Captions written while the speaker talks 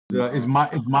Is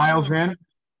Miles in?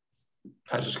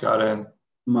 I just got in.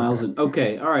 Miles in.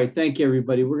 Okay. All right. Thank you,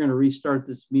 everybody. We're going to restart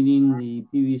this meeting, the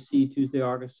PVC, Tuesday,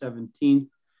 August 17th.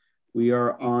 We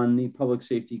are on the Public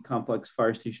Safety Complex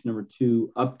Fire Station number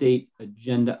 2 update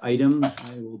agenda item.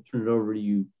 I will turn it over to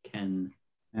you, Ken.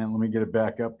 And let me get it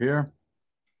back up here.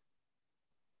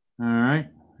 All right.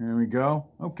 There we go.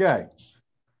 Okay.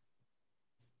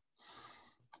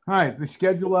 All right, the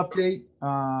schedule update.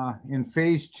 In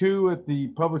phase 2 at the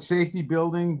public safety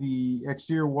building, the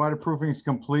exterior waterproofing is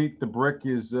complete. The brick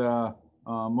is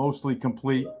mostly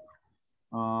complete.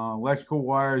 Electrical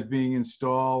wire is being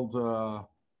installed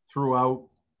throughout.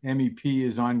 MEP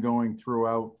is ongoing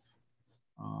throughout.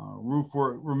 Roof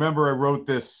work, remember I wrote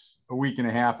this a week and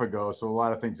a half ago, so a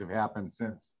lot of things have happened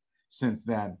since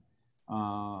then.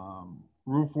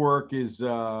 Roof work is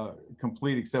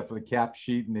complete except for the cap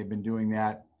sheet, and they've been doing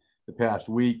that the past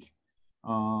week.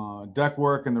 Duct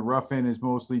work and the rough-in is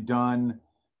mostly done.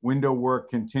 Window work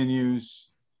continues.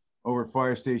 Over at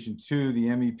Fire Station 2, the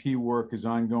MEP work is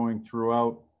ongoing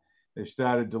throughout. They've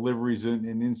started deliveries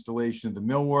and installation of the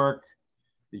millwork.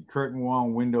 The curtain wall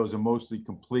and windows are mostly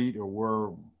complete, or were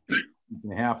a week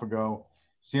and a half ago.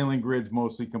 Ceiling grid's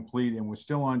mostly complete, and we're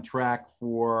still on track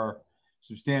for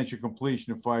substantial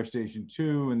completion of Fire Station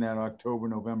 2 in that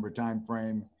October-November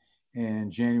timeframe,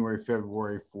 and January,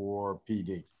 February for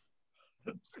PD.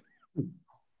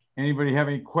 Anybody have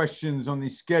any questions on the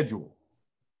schedule?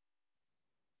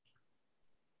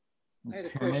 I had a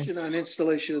question on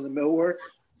installation of the millwork.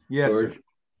 Yes, sir.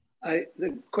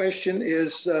 The question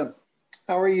is,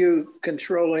 how are you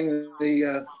controlling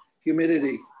the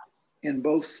humidity in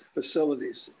both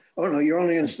facilities? Oh no, you're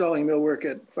only installing millwork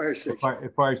at Fire Station.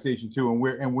 At Fire Station 2,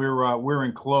 and we're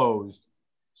enclosed,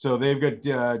 so they've got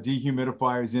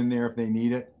dehumidifiers in there if they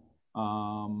need it.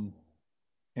 And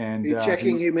are you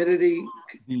checking humidity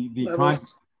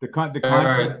levels? There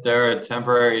are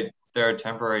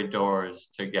temporary doors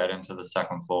to get into the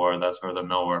second floor. That's where the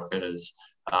millwork is.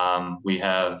 We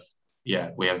have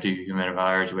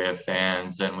dehumidifiers, we have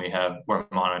fans, and we're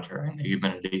monitoring the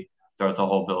humidity throughout the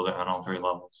whole building on all 3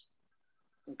 levels.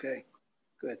 Okay,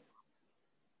 good.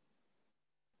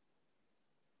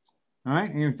 All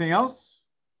right, anything else?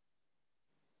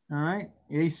 All right,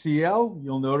 ACL,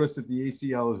 you'll notice that the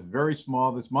ACL is very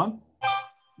small this month.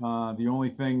 The only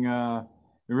thing,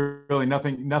 really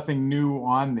nothing new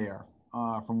on there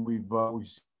from we've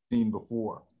seen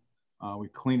before. We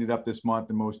cleaned it up this month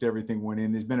and most everything went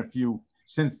in. There's been a few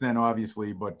since then,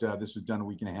 obviously, but this was done a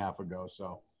week and a half ago.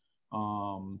 So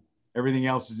everything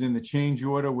else is in the change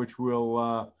order, which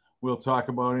we'll talk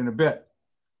about in a bit.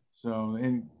 So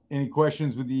any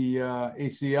questions with the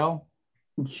ACL?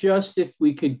 Just if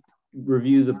we could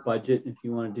review the budget, if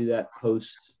you want to do that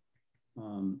post.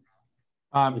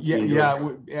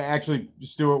 Actually,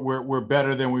 Stuart, we're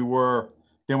better than we were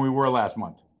last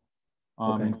month.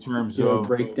 Okay. In terms of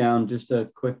breakdown, just a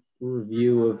quick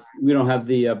review of. We don't have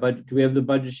the budget. Do we have the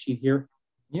budget sheet here?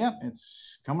 Yeah,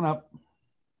 it's coming up.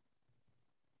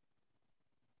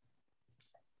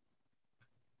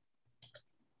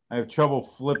 I have trouble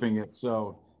flipping it,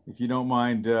 so if you don't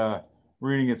mind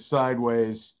reading it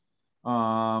sideways.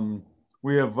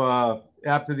 We have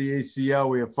after the ACL,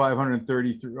 we have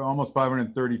 533, almost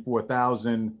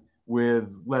 534,000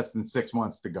 with less than 6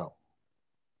 months to go.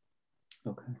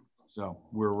 Okay. So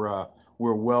we're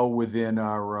well within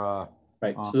our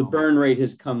right. So the burn rate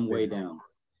has come way down.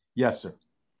 Yes, sir.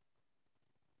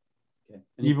 Okay.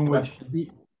 Even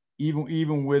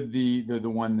with the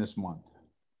one this month.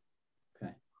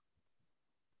 Okay.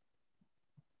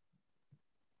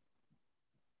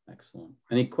 Excellent.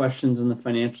 Any questions on the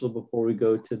financial before we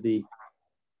go to the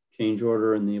change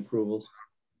order and the approvals?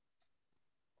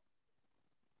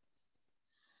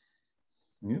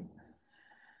 Yep.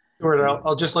 Stuart,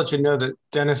 I'll just let you know that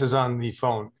Dennis is on the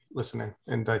phone listening,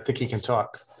 and I think he can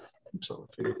talk. So,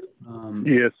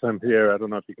 yes, I'm here. I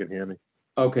don't know if you can hear me.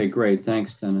 Okay, great.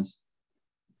 Thanks, Dennis.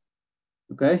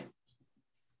 Okay.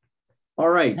 All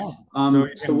right.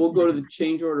 So we'll go to the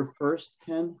change order first,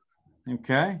 Ken.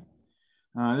 Okay.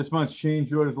 This month's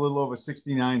change order is a little over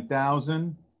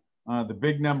 69,000. The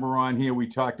big number on here we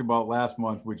talked about last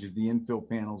month, which is the infill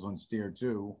panels on Stair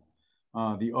 2.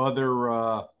 The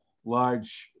other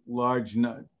large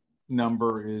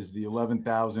number is the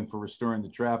 11,000 for restoring the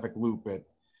traffic loop at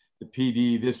the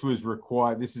PD. This was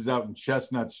required. This is out in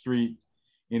Chestnut Street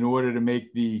in order to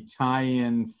make the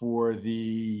tie-in for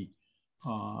the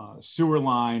sewer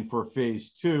line for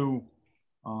phase 2.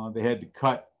 They had to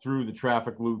cut through the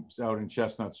traffic loops out in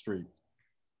Chestnut Street.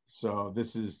 So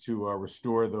this is to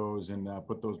restore those and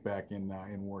put those back in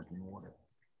working order.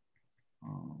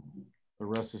 The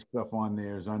rest of the stuff on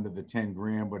there is under the 10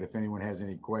 grand, but if anyone has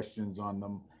any questions on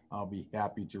them, I'll be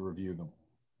happy to review them.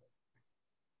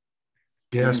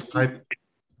 Gas pipe.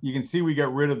 You can see we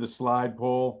got rid of the slide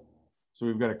pole. So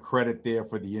we've got a credit there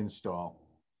for the install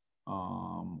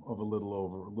of a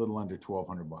little under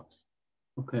 1,200 bucks.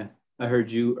 Okay. I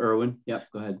heard you, Erwin. Yep,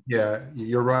 go ahead. Yeah,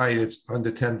 you're right. It's under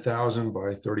 10,000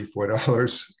 by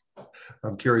 $34.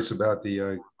 I'm curious about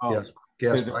the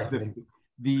gas piping.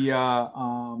 The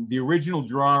original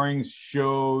drawings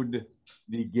showed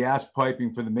the gas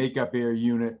piping for the makeup air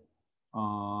unit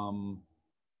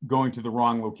going to the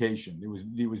wrong location. It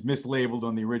was mislabeled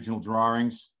on the original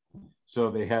drawings. So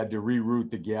they had to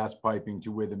reroute the gas piping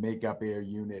to where the makeup air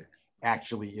unit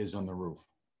actually is on the roof.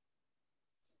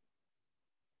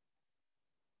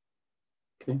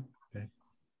 Okay.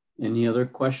 Any other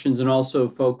questions? And also,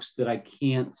 folks that I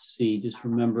can't see, just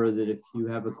remember that if you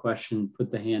have a question,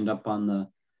 put the hand up on the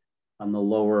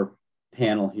lower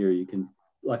panel here. You can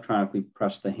electronically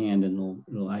press the hand,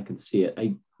 and I can see it.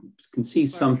 I can see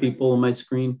some people on my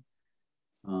screen.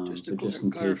 Just a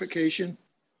clarification,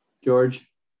 George.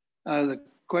 The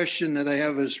question that I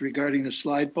have is regarding the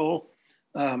slide pole.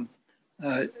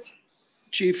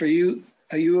 Chief, are you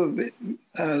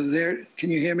there?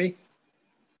 Can you hear me?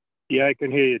 Yeah, I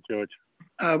can hear you, George.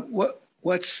 What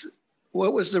was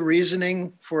the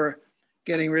reasoning for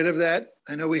getting rid of that?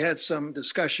 I know we had some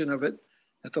discussion of it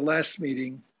at the last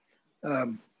meeting.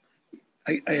 I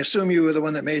assume you were the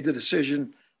one that made the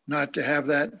decision not to have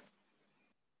that.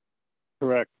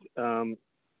 Correct. The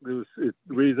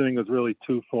reasoning was really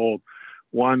twofold.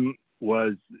 One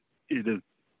was there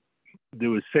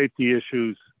was safety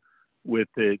issues with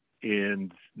it,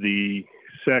 and the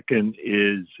second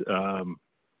is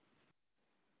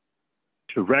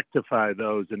to rectify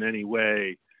those in any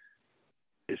way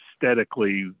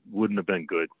aesthetically wouldn't have been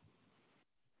good.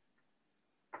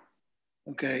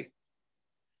 Okay.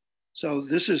 So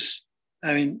this is,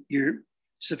 I mean, you're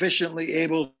sufficiently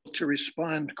able to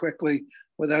respond quickly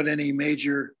without any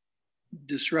major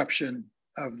disruption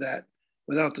of that,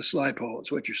 without the slide pole,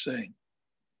 is what you're saying.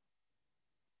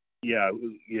 Yeah,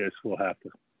 yes, we'll have to.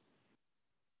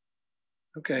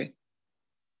 Okay.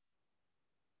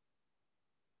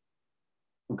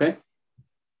 Okay.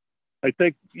 I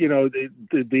think, you know,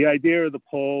 the idea of the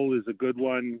pole is a good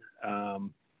one.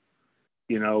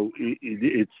 You know,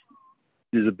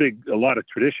 there's a lot of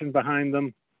tradition behind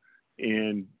them,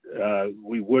 and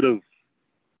we would have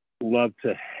loved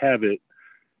to have it.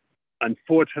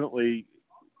 Unfortunately,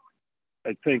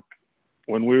 I think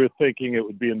when we were thinking it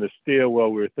would be in the stairwell,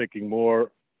 we were thinking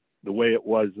more the way it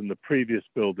was in the previous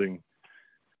building.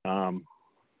 And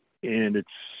it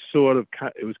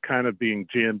was kind of being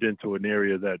jammed into an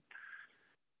area that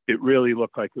it really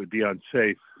looked like it would be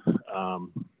unsafe.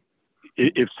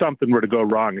 If something were to go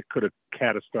wrong, it could have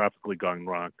catastrophically gone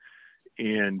wrong.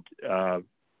 And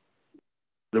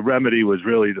the remedy was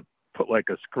really to put like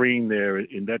a screen there,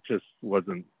 and that just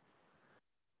wasn't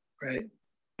right.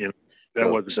 You know, that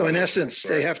wasn't. So in essence,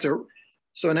 they have to.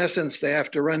 So in essence, they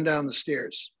have to run down the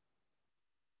stairs.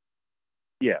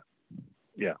 Yeah,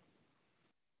 yeah.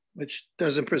 Which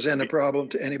doesn't present a problem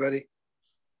to anybody.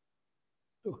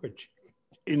 No,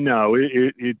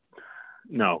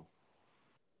 no.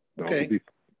 Okay.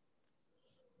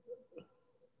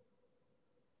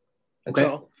 That's okay.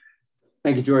 all.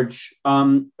 Thank you, George.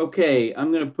 Okay,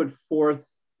 I'm going to put forth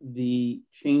the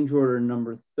change order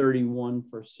number 31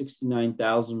 for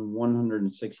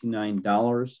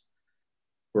 $69,169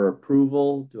 for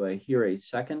approval. Do I hear a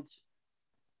second?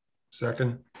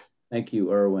 Second. Thank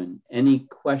you, Erwin. Any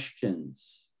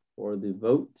questions for the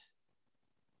vote?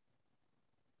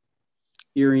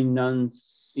 Hearing none,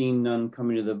 seeing none,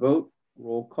 coming to the vote.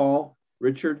 Roll call.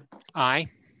 Richard? Aye.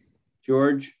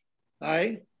 George?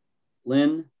 Aye.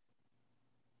 Lynn?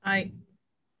 Aye.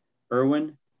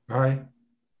 Erwin? Aye.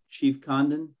 Chief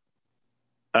Condon?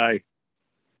 Aye.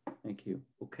 Thank you.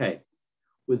 Okay.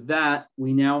 With that,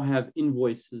 we now have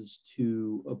invoices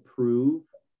to approve.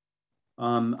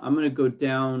 I'm going to go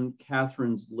down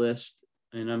Catherine's list,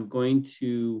 and I'm going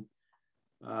to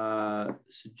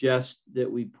suggest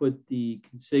that we put the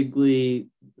consigli,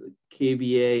 the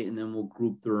KBA, and then we'll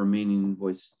group the remaining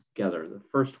invoices together. The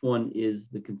first one is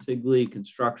the consigli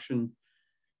construction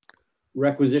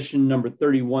requisition number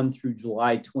 31 through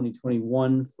July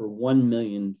 2021 for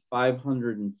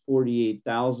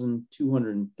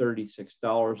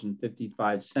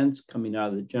 $1,548,236.55 coming out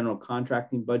of the general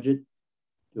contracting budget.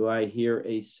 Do I hear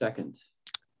a second?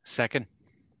 Second.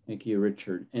 Thank you,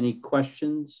 Richard. Any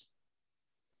questions?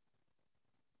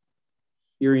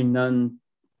 Hearing none,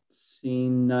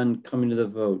 seeing none, coming to the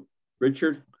vote.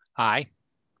 Richard? Aye.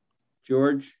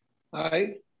 George?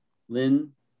 Aye.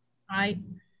 Lynn, Aye.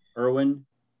 Irwin,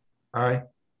 Aye.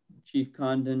 Chief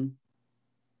Condon,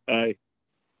 Aye.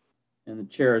 and the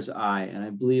chair is aye. And I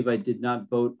believe I did not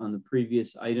vote on the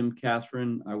previous item,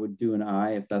 Catherine. I would do an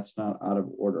aye if that's not out of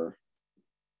order.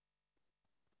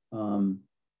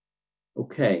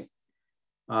 Okay.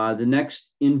 The next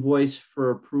invoice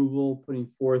for approval, putting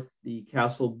forth the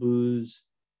Castle Booze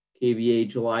KBA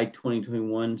July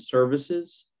 2021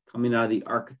 services coming out of the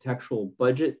architectural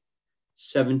budget,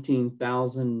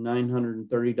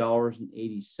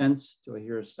 $17,930.80. Do I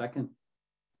hear a second?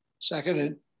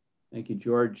 Seconded. Thank you,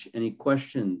 George. Any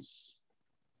questions?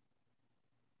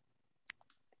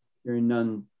 Hearing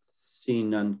none, seeing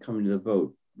none, coming to the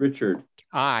vote. Richard?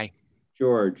 Aye.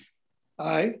 George?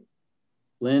 Aye.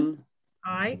 Lynn?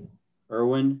 Aye.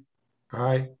 Irwin?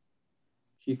 Aye.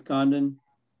 Chief Condon?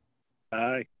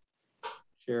 Aye.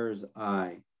 Chair is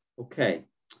aye. Okay.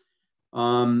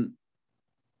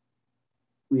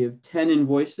 We have 10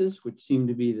 invoices, which seem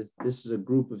to be this is a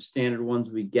group of standard ones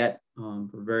we get for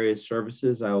various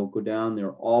services. I will go down.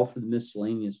 They're all for the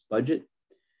miscellaneous budget.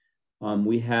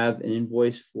 We have an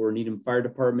invoice for Needham Fire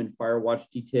Department Fire Watch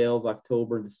details,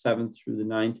 October the 7th through the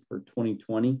 9th for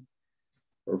 2020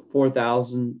 for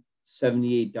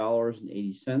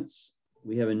 $4,078.80.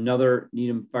 We have another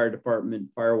Needham Fire Department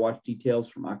Fire Watch details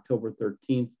from October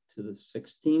 13th to the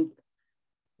 16th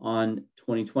on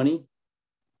 2020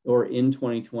 or in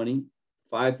 2020,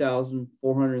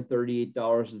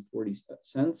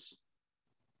 $5,438.40.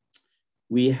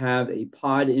 We have a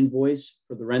pod invoice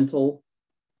for the rental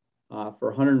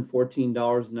for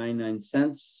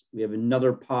 $114.99. We have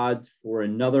another pod for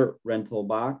another rental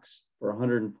box for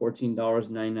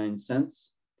 $114.99.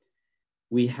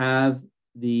 We have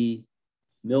the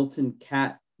Milton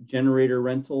Cat generator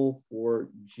rental for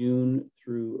June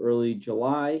through early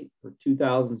July for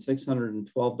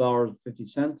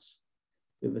 $2,612.50.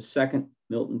 We have a second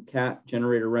Milton Cat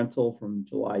generator rental from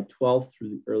July 12th through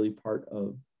the early part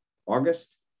of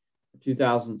August for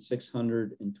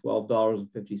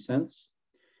 $2,612.50.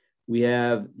 We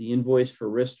have the invoice for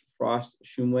Wrist Frost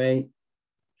Shumway,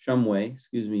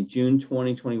 June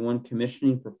 2021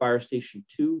 commissioning for Fire Station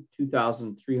 2,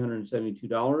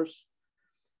 $2,372.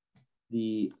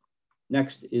 The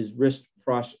next is Wrist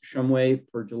Frost Shumway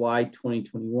for July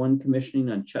 2021 commissioning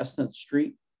on Chestnut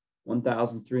Street,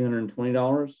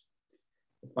 $1,320.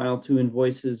 The final two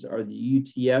invoices are the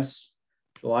UTS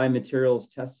July materials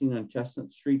testing on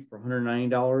Chestnut Street for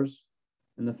 $190,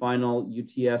 and the final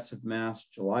UTS of Mass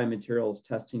July materials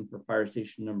testing for Fire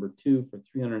Station number 2 for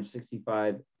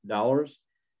 $365.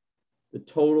 The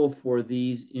total for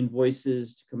these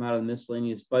invoices to come out of the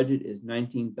miscellaneous budget is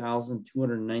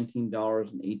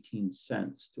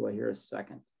 $19,219.18. Do I hear a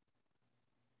second?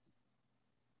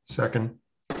 Second.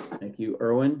 Thank you,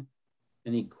 Irwin.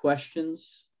 Any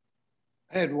questions?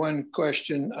 I had one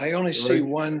question. I only see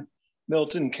one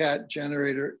Milton Cat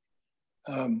generator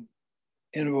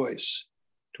invoice,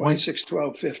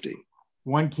 $26,1250.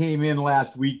 One came in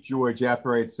last week, George,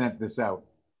 after I had sent this out.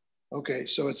 Okay,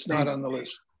 so it's not on the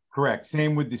list. Correct.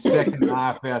 Same with the second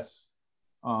RFS.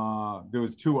 There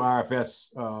was two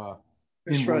RFS.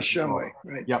 It's for Shumway,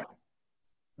 right? Yep.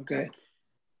 Okay.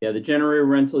 Yeah, the generator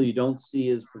rental you don't see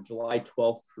is for July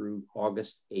 12th through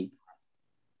August 8th.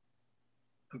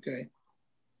 Okay.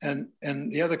 And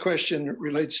the other question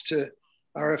relates to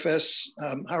RFS.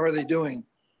 How are they doing?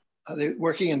 Are they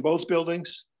working in both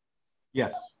buildings?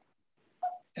 Yes.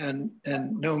 And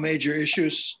no major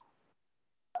issues?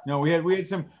 No, we had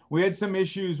some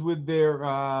issues with their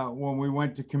when we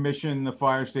went to commission the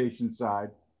fire station side,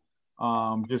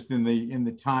 just in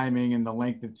the timing and the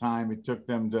length of time it took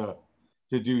them to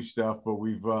do stuff. But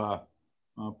we've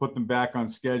put them back on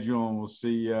schedule, and we'll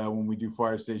see when we do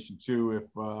Fire Station 2 if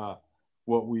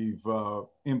what we've put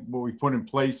in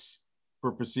place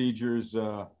for procedures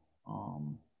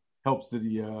helps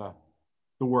the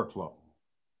workflow.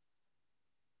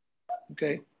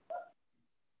 Okay.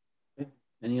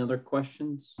 Any other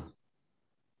questions?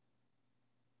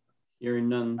 Hearing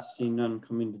none, seeing none,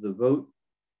 coming to the vote.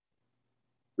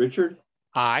 Richard?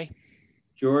 Aye.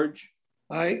 George?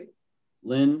 Aye.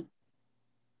 Lynn?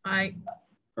 Aye.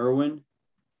 Irwin?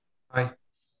 Aye.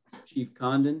 Chief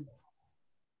Condon?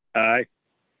 Aye.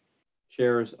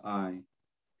 Chair is aye.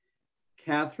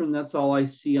 Catherine, that's all I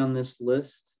see on this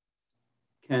list.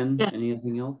 Ken, Yeah.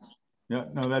 anything else? Yeah,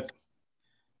 no, that's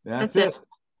That's it.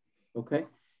 Okay.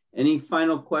 Any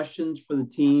final questions for the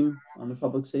team on the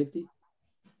public safety?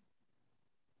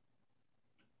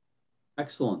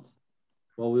 Excellent.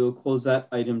 Well, we will close that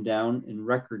item down in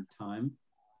record time.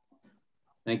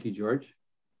 Thank you, George.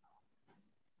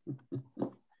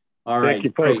 All right, Thank you,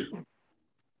 great. folks.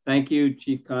 Thank you,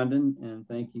 Chief Condon, and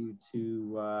thank you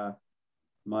to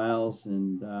Miles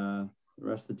and the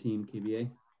rest of the team, KBA.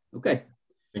 Okay.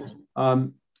 Thanks.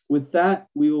 With that,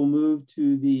 we will move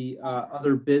to the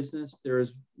other business. There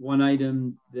is one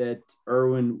item that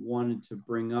Erwin wanted to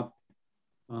bring up.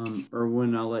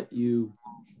 Erwin, I'll let you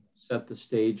set the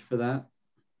stage for that.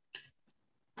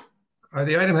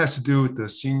 The item has to do with the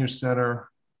senior center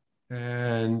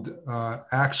and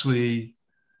actually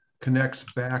connects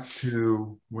back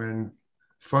to when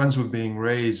funds were being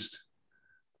raised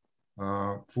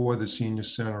for the senior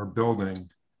center building.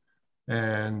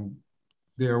 And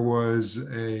there was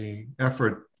a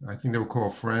effort, I think they were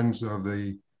called Friends of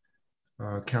the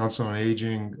Council on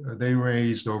Aging. They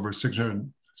raised over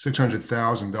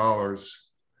 $600,000.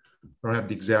 I don't have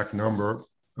the exact number.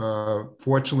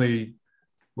 Fortunately,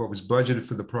 what was budgeted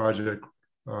for the project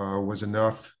was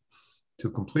enough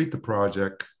to complete the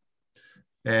project.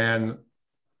 And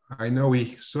I know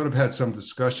we sort of had some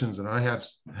discussions, and I have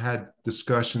had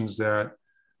discussions that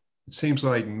it seems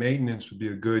like maintenance would be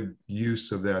a good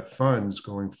use of that funds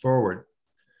going forward.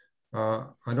 I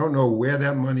don't know where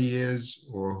that money is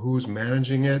or who's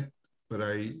managing it, but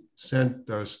I sent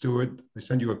Stuart, I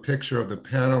sent you a picture of the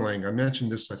paneling. I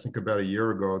mentioned this, I think, about a year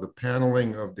ago. The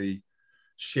paneling of the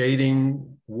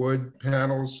shading wood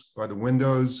panels by the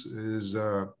windows is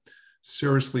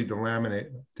seriously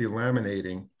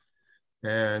delaminating.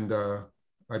 And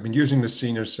I've been using the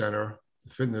senior center,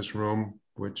 the fitness room,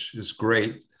 which is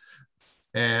great.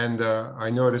 And I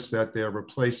noticed that they're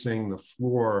replacing the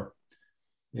floor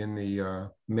in the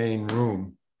main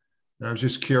room. And I was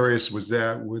just curious, was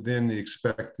that within the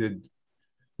expected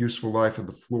useful life of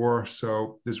the floor?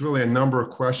 So there's really a number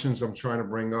of questions I'm trying to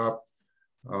bring up.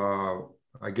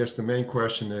 I guess the main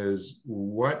question is,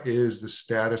 what is the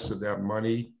status of that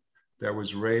money that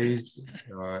was raised?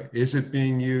 Is it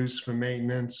being used for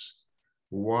maintenance?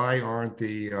 Why aren't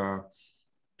the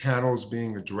panels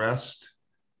being addressed?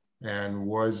 And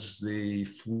was the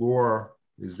floor,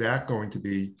 is that going to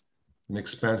be an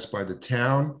expense by the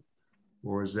town?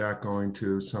 Or is that going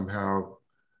to somehow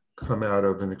come out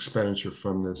of an expenditure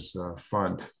from this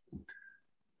fund?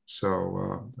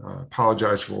 So I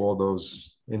apologize for all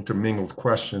those intermingled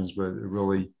questions, but it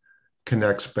really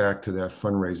connects back to that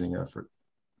fundraising effort.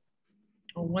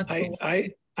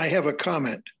 I have a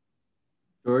comment.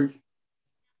 George?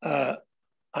 I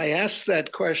asked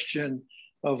that question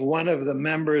of one of the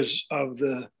members of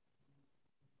the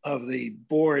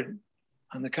board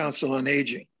on the Council on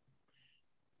Aging.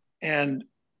 And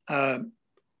I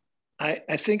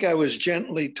think I was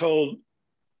gently told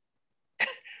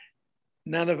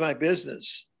none of my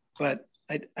business, but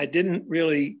I didn't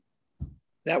really,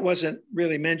 that wasn't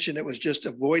really mentioned, it was just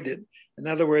avoided. In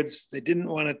other words, they didn't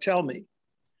want to tell me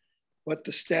what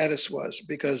the status was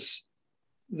because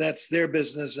that's their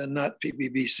business and not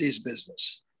PBBC's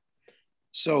business.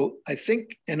 So I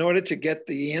think in order to get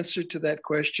the answer to that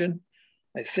question,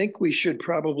 I think we should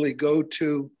probably go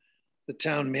to the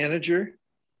town manager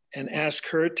and ask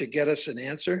her to get us an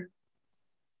answer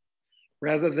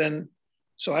rather than,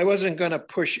 so I wasn't going to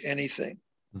push anything.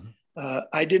 Mm-hmm.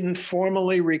 I didn't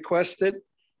formally request it.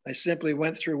 I simply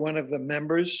went through one of the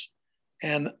members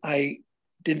and I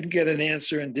didn't get an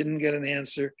answer and didn't get an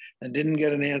answer and didn't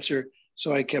get an answer.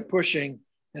 So I kept pushing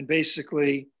and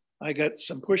basically I got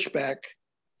some pushback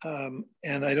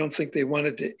and I don't think they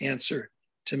wanted to answer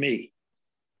to me.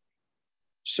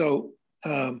 So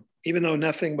even though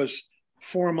nothing was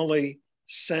formally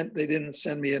sent, they didn't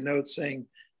send me a note saying,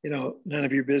 you know, none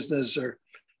of your business, or,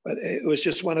 but it was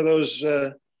just one of those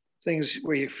things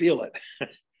where you feel it. I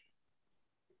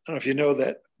don't know if you know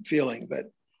that feeling,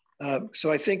 but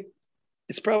so I think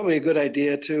it's probably a good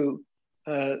idea to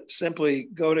simply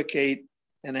go to Kate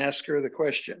and ask her the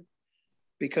question,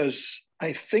 because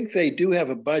I think they do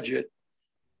have a budget.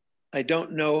 I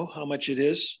don't know how much it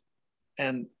is.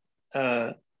 And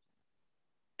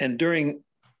during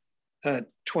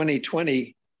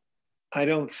 2020, I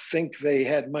don't think they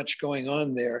had much going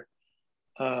on there.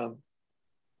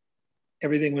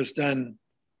 Everything was done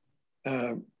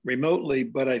remotely,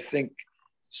 but I think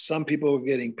some people were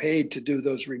getting paid to do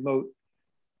those remote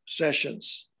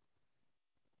sessions.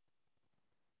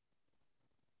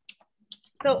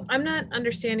 So I'm not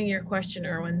understanding your question,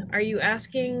 Erwin. Are you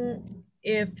asking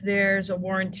if there's a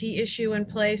warranty issue in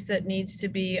place that needs to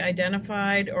be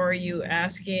identified, or are you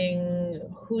asking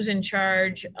who's in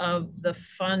charge of the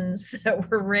funds that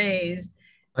were raised?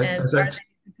 And are they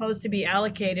supposed to be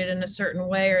allocated in a certain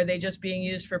way, or are they just being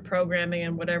used for programming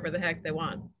and whatever the heck they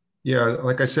want? Yeah,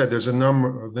 like I said, there's a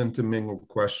number of intermingled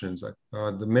questions.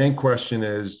 The main question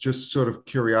is just sort of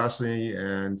curiosity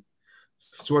and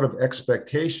sort of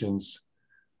expectations.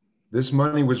 this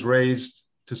money was raised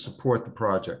to support the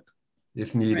project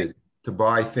if needed, Right. to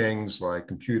buy things like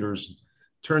computers.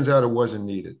 Turns out it wasn't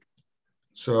needed.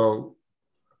 So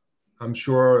I'm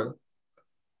sure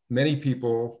many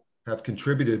people have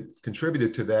contributed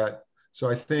to that. So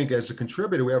I think as a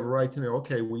contributor, we have a right to know,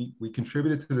 okay, we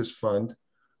contributed to this fund.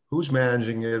 Who's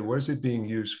managing it? What is it being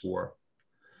used for?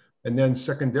 And then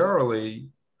secondarily,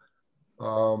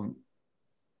 there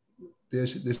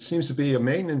seems to be a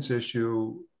maintenance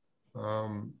issue.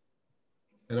 And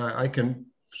I can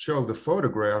show the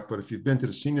photograph, but if you've been to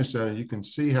the senior center, you can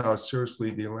see how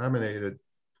seriously delaminated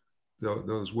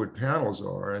those wood panels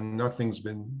are, and nothing's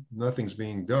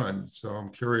being done. So I'm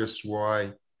curious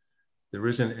why there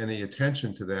isn't any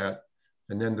attention to that.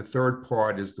 And then the third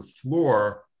part is the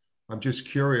floor. I'm just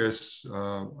curious,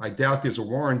 I doubt there's a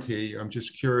warranty. I'm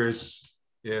just curious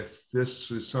if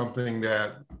this is something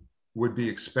that would be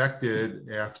expected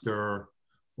after,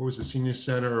 what was the senior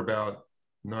center, about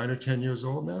 9 or 10 years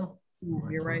old now?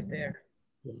 You're right there.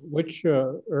 Which,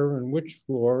 Erwin, which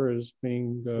floor is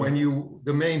being?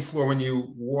 The main floor, when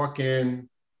you walk in,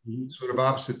 sort of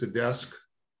opposite the desk.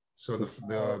 So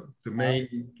the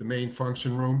main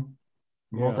function room,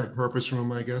 multi-purpose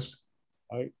room, I guess.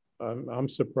 I'm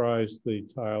surprised the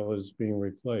tile is being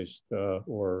replaced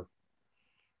or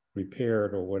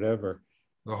repaired or whatever.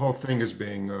 The whole thing is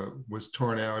was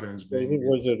torn out and is being.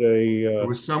 Was it a? It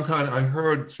was some kind of. I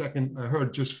heard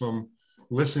just from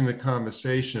listening to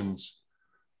conversations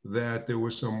that there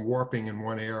was some warping in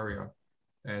one area,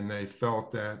 and they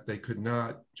felt that they could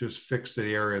not just fix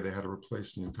the area; they had to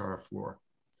replace the entire floor.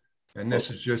 And this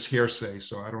is just hearsay,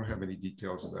 so I don't have any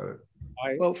details about it.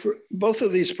 Well, for both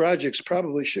of these projects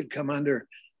probably should come under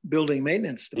building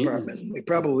maintenance department. We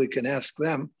probably can ask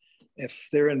them if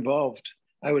they're involved.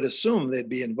 I would assume they'd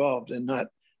be involved and not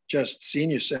just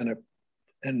senior center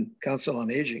and council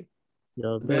on aging.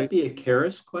 Yeah, would that be a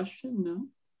Karis question? No.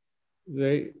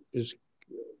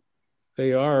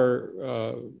 They are.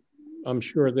 I'm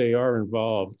sure they are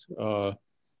involved. I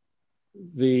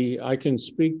can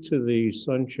speak to the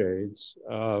sunshades.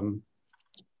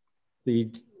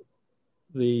 The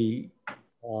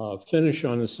finish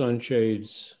on the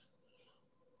sunshades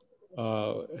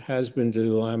has been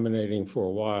delaminating for a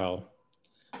while.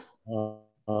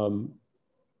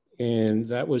 And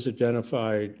that was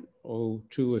identified, 2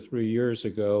 or 3 years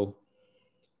ago.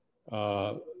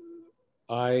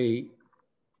 I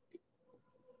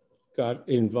got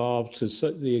involved to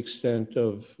the extent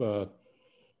of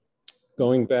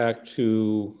going back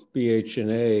to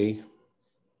BH&A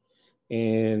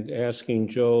and asking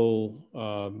Joel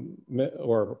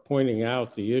or pointing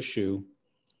out the issue.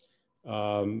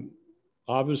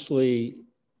 Obviously,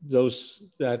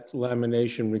 that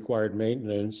lamination required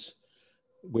maintenance,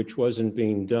 which wasn't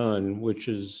being done, which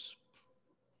is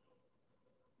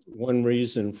one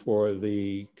reason for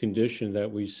the condition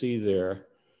that we see there.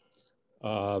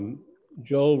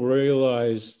 Joel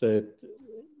realized that,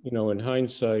 in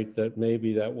hindsight, that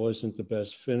maybe that wasn't the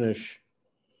best finish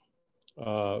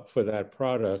for that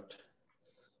product,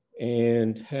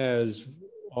 and has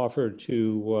offered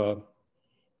to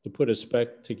put a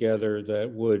spec together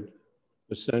that would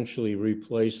essentially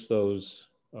replace those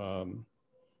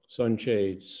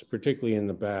sunshades, particularly in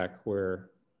the back where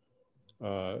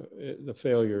the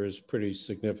failure is pretty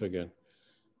significant.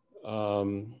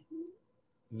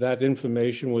 That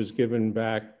information was given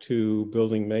back to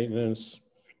building maintenance,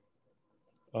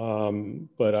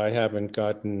 but I haven't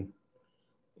gotten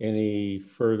any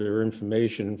further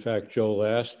information. In fact, Joel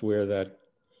asked where that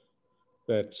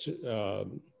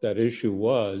issue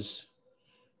was,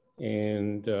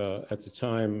 and at the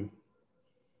time,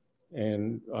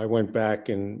 and I went back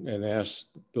and asked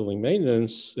building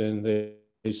maintenance, and they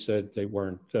said they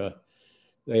weren't.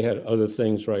 They had other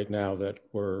things right now that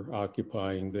were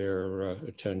occupying their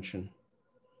attention.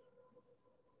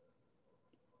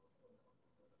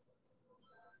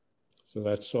 So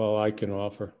that's all I can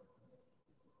offer.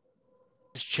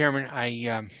 Mr.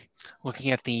 Chairman,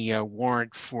 looking at the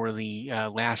warrant for the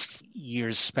last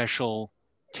year's special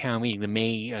town meeting, the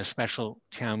May special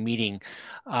town meeting,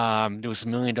 there was $1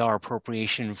 million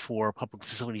appropriation for public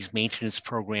facilities maintenance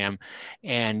program,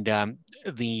 and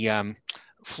the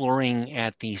flooring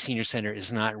at the senior center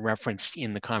is not referenced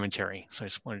in the commentary. So I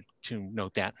just wanted to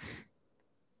note that.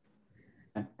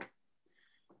 I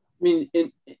mean,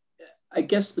 I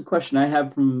guess the question I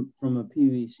have from a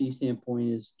PVC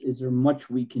standpoint is there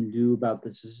much we can do about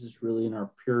this? This is really in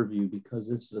our peer review because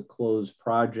this is a closed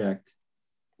project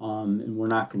and we're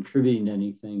not contributing to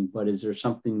anything, but is there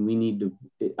something we need to,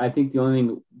 I think the only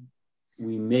thing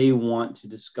we may want to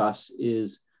discuss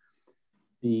is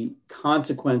the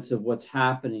consequence of what's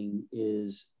happening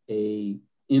is a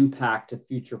impact to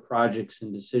future projects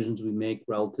and decisions we make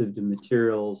relative to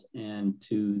materials and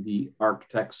to the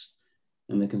architects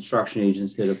and the construction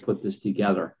agents that have put this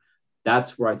together.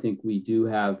 That's where I think we do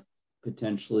have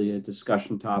potentially a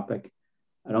discussion topic.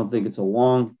 I don't think it's a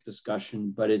long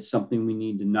discussion, but it's something we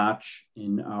need to notch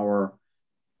in our,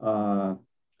 I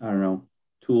don't know,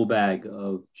 tool bag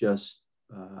of just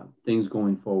things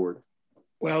going forward.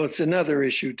 Well, it's another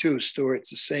issue too, Stuart. It's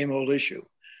the same old issue,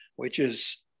 which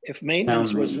is if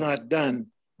maintenance was not done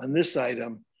on this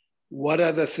item, what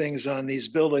other things on these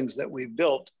buildings that we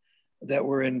built that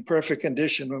were in perfect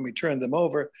condition when we turned them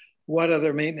over, what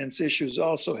other maintenance issues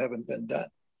also haven't been done?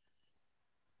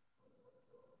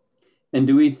 And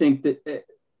do we think that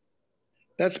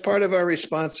that's part of our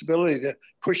responsibility to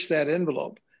push that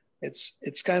envelope?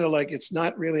 It's kind of like it's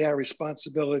not really our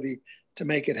responsibility to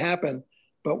make it happen,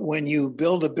 but when you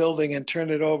build a building and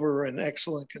turn it over in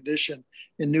excellent condition,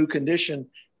 in new condition,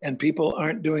 and people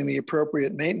aren't doing the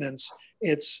appropriate maintenance,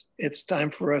 it's time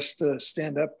for us to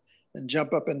stand up and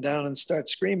jump up and down and start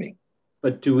screaming.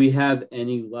 But do we have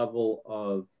any level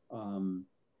of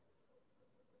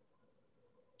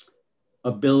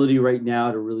ability right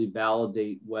now to really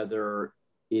validate whether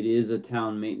it is a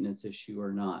town maintenance issue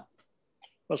or not?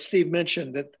 Well, Steve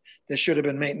mentioned that there should have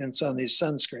been maintenance on these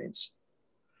sunscreens.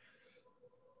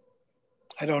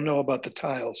 I don't know about the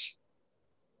tiles.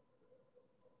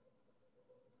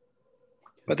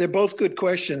 But they're both good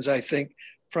questions, I think,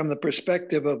 from the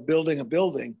perspective of building a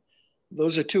building.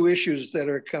 Those are two issues that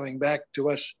are coming back to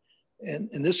us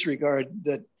in this regard,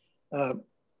 that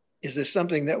is there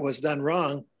something that was done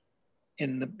wrong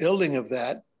in the building of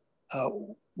that?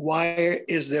 Why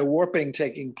is there warping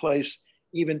taking place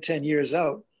even 10 years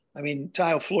out? I mean,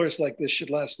 tile floors like this should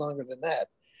last longer than that.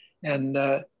 And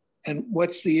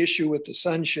what's the issue with the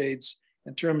sunshades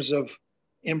in terms of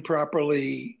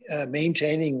improperly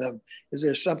maintaining them? Is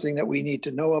there something that we need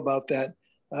to know about that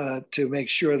to make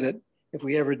sure that if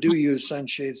we ever do use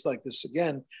sunshades like this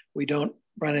again, we don't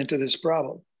run into this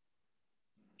problem?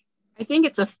 I think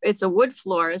it's a wood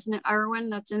floor, isn't it, Arwen,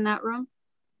 that's in that room?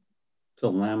 It's a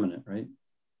laminate, right?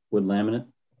 Wood laminate.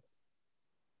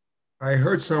 I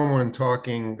heard someone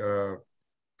talking,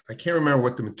 I can't remember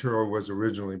what the material was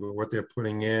originally, but what they're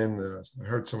putting in, I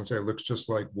heard someone say it looks just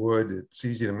like wood. It's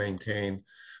easy to maintain.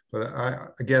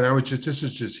 But this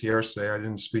is just hearsay. I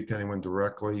didn't speak to anyone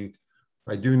directly.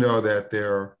 I do know that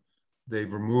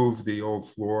they've removed the old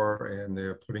floor and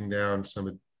they're putting down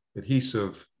some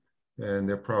adhesive, and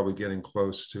they're probably getting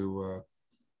close to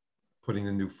putting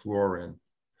a new floor in.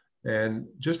 And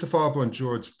just to follow up on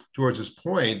George's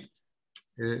point,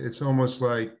 it's almost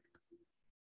like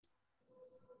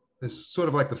it's sort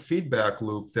of like a feedback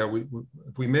loop that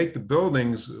if we make the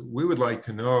buildings, we would like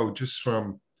to know, just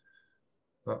from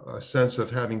a sense of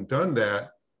having done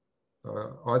that,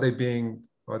 are they being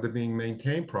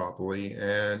maintained properly,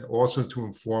 and also to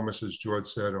inform us, as George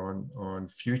said, on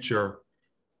future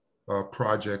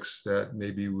projects that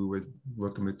maybe we would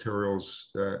look at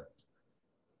materials that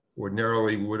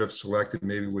ordinarily we would have selected,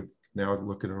 maybe would now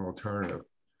look at an alternative.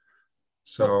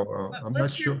 So I'm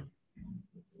not sure.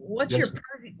 What's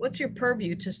your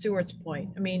purview, to Stuart's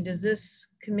point? I mean, does this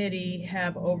committee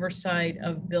have oversight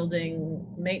of building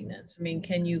maintenance? I mean,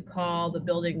 can you call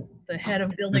the head of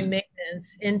building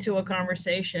maintenance into a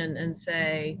conversation and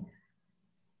say,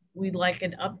 we'd like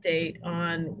an update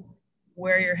on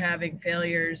where you're having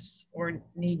failures or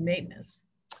need maintenance?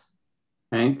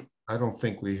 Hank? I don't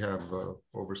think we have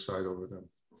oversight over them.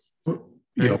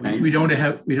 Yeah, we don't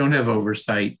have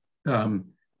oversight.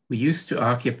 We used to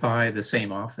occupy the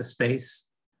same office space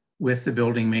with the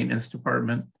building maintenance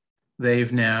department.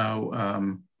 They've now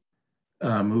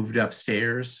moved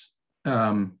upstairs.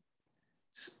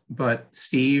 But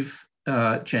Steve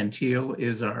Gentile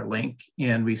is our link,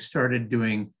 and we started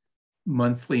doing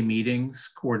monthly meetings,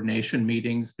 coordination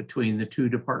meetings between the two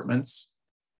departments,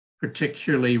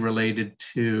 particularly related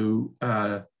to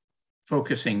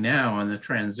focusing now on the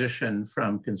transition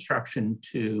from construction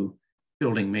to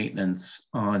building maintenance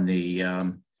on the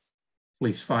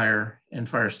police fire and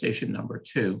fire station number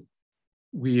 2.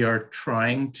 We are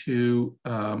trying to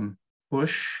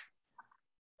push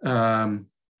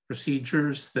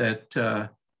procedures that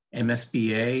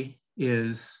MSBA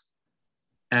is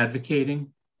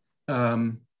advocating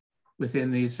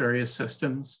within these various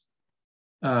systems.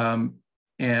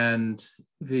 And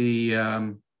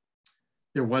there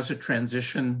was a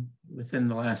transition within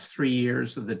the last 3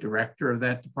 years of the director of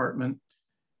that department.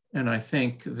 And I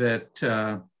think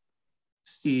that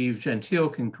Steve Gentile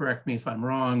can correct me if I'm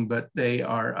wrong, but they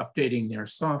are updating their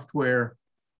software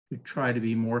to try to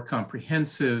be more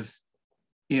comprehensive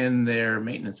in their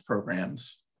maintenance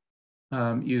programs.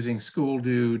 using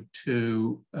SchoolDude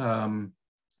to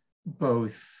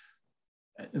both,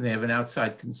 they have an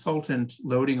outside consultant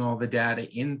loading all the data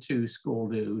into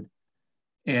SchoolDude,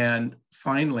 and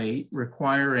finally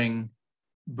requiring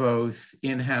both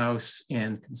in-house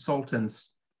and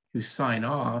consultants to sign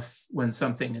off when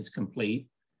something is complete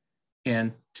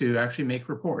and to actually make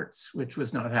reports, which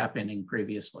was not happening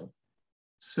previously.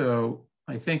 So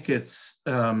I think it's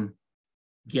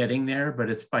getting there, but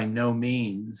it's by no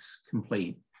means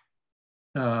complete.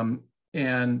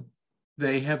 And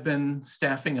they have been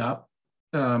staffing up.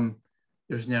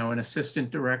 There's now an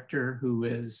assistant director who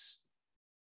is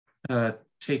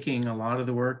taking a lot of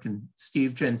the work, and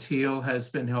Steve Gentile has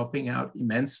been helping out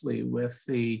immensely with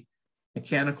the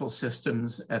mechanical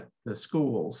systems at the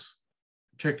schools,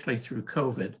 particularly through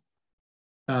COVID.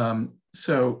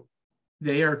 So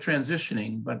they are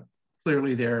transitioning, but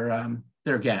clearly there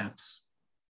are gaps.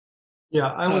 Yeah,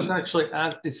 I was actually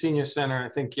at the senior center, I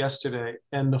think yesterday,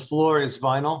 and the floor is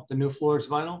vinyl. The new floor is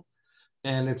vinyl,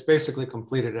 and it's basically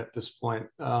completed at this point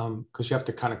because you have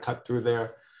to kind of cut through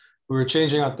there. We were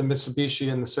changing out the Mitsubishi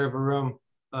in the server room.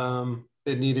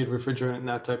 It needed refrigerant and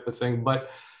that type of thing. But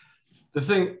the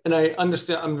thing, and I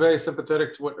understand, I'm very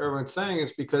sympathetic to what Erwin's saying,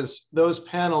 is because those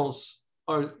panels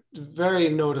are very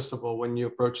noticeable when you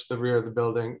approach the rear of the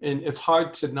building. And it's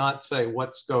hard to not say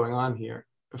what's going on here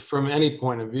from any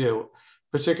point of view,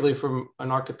 particularly from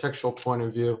an architectural point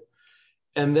of view.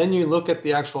 And then you look at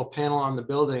the actual panel on the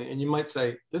building and you might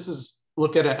say,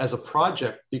 look at it as a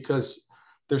project, because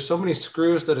there's so many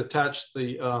screws that attach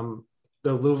the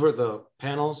louver, the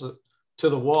panels to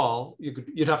the wall.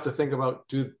 You'd have to think about,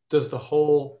 does the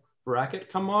whole bracket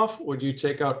come off, or do you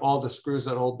take out all the screws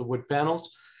that hold the wood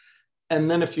panels? And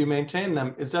then if you maintain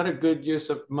them, is that a good use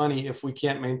of money if we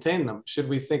can't maintain them? Should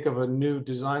we think of a new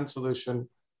design solution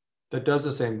that does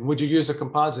the same? Would you use a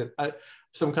composite,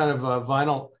 some kind of a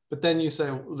vinyl? But then you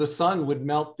say the sun would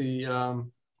melt the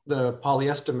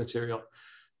polyester material.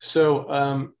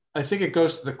 So I think it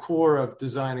goes to the core of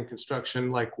design and construction,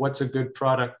 like what's a good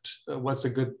product, what's a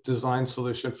good design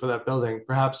solution for that building?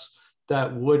 Perhaps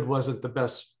that wood wasn't the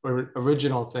best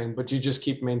original thing, but you just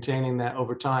keep maintaining that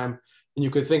over time, and you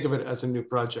could think of it as a new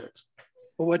project.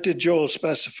 Well, what did Joel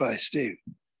specify, Steve?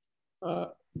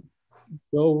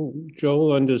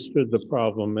 Joel understood the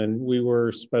problem, and we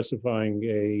were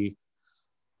specifying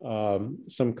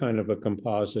some kind of a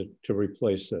composite to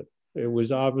replace it. It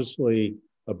was obviously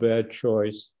a bad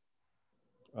choice,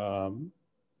 but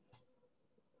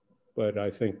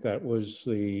I think that was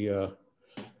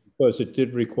because it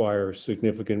did require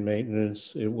significant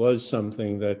maintenance. It was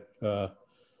something that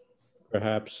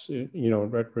perhaps, in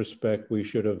retrospect, we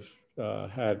should have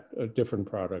had a different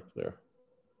product there.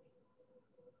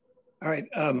 All right,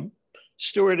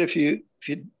 Stuart, if you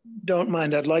don't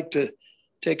mind, I'd like to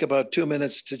take about 2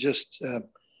 minutes to just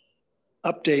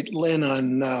update Lynn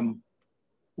on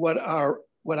what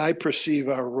I perceive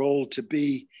our role to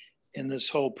be in this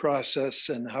whole process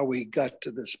and how we got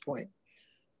to this point.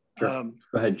 Sure. Go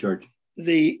ahead, George.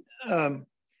 The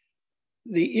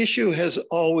issue has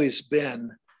always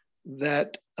been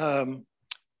that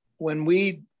when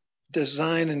we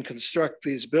design and construct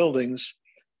these buildings,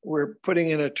 we're putting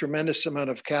in a tremendous amount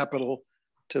of capital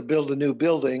to build a new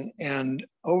building. And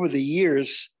over the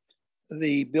years,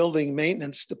 the building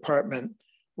maintenance department,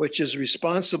 which is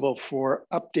responsible for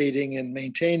updating and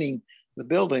maintaining the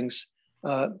buildings,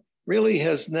 really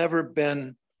has never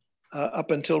been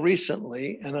up until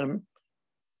recently. And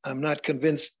I'm not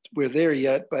convinced we're there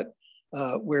yet, but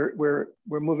we're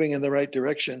moving in the right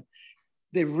direction.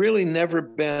 They've really never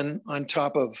been on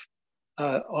top of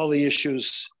all the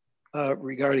issues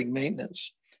regarding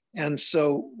maintenance. And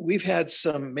so we've had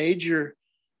some major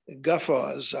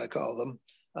guffaws, I call them,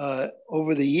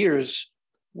 over the years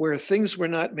where things were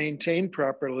not maintained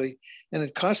properly, and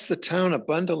it cost the town a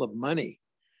bundle of money.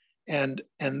 And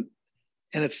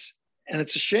it's a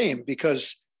shame,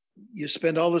 because you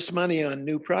spend all this money on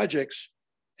new projects,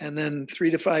 and then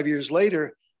 3 to 5 years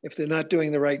later, if they're not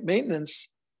doing the right maintenance,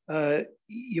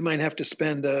 you might have to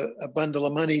spend a bundle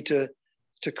of money to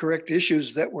correct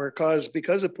issues that were caused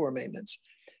because of poor maintenance.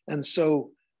 And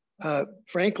so,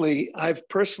 frankly, I've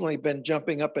personally been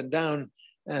jumping up and down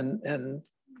and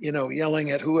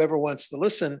yelling at whoever wants to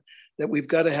listen that we've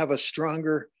got to have a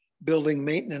stronger building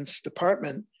maintenance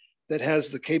department that has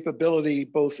the capability,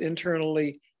 both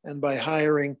internally and by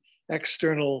hiring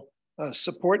external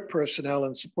support personnel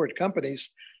and support companies,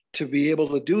 to be able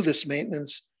to do this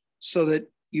maintenance so that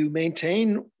you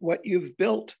maintain what you've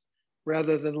built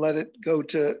rather than let it go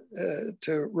to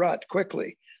rot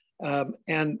quickly.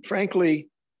 And frankly,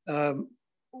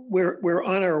 we're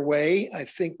on our way. I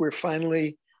think we're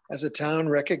finally as a town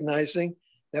recognizing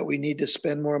that we need to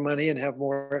spend more money and have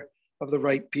more of the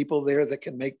right people there that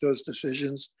can make those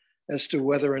decisions as to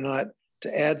whether or not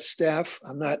to add staff.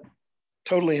 I'm not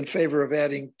totally in favor of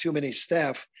adding too many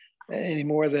staff any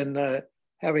more than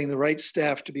having the right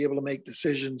staff to be able to make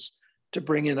decisions to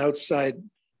bring in outside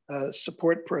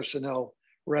support personnel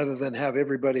rather than have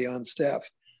everybody on staff,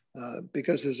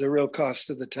 because there's a real cost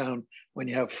to the town when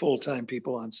you have full-time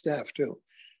people on staff too.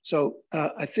 So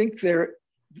I think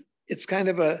it's kind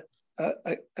of a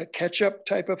catch-up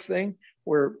type of thing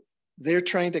where they're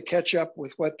trying to catch up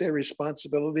with what their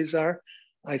responsibilities are.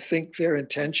 I think their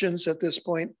intentions at this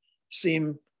point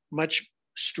seem much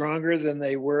stronger than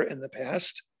they were in the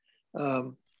past.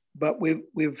 But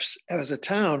we've, as a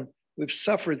town, we've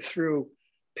suffered through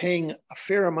paying a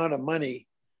fair amount of money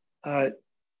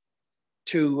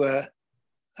to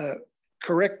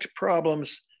correct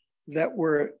problems that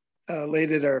were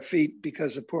laid at our feet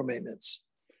because of poor maintenance.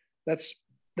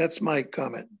 That's my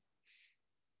comment.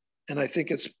 And I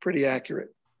think it's pretty accurate.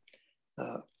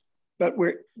 But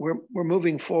we're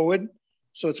moving forward.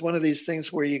 So it's one of these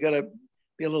things where you gotta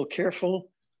be a little careful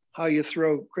how you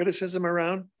throw criticism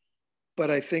around.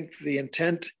 But I think the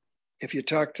intent, if you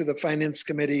talk to the finance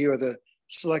committee or the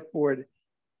select board,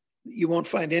 you won't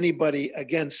find anybody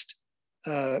against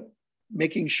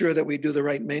making sure that we do the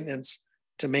right maintenance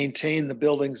to maintain the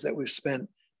buildings that we've spent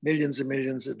millions and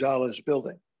millions of dollars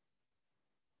building.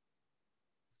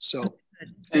 So,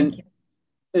 and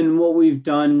what we've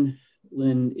done,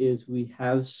 Lynn, is we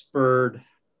have spurred,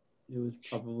 it was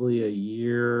probably a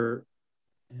year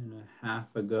and a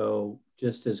half ago,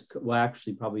 just as, well,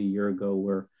 actually probably a year ago,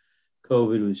 where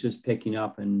COVID was just picking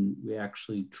up, and we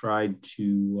actually tried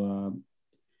to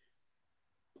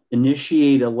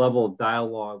initiate a level of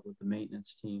dialogue with the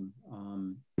maintenance team.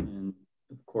 And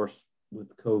of course,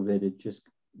 with COVID, it just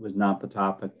was not the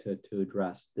topic to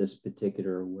address this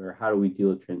particular, where how do we deal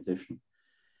with transition?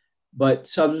 But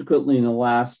subsequently in the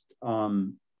last, I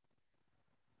don't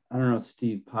know,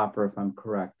 Steve Popper, if I'm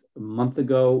correct, a month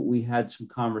ago, we had some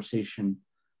conversation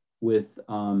with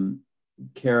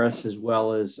Karis as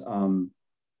well as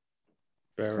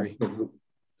Barry.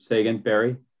 Say again,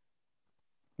 Barry?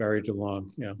 Barry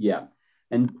DeLong, yeah. Yeah,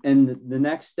 and the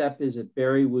next step is that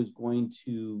Barry was going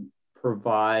to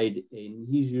provide, and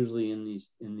he's usually in these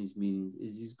meetings,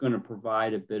 is he's going to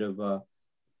provide a bit of a,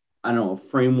 I don't know, a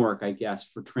framework, I guess,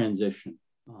 for transition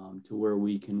to where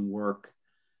we can work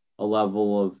a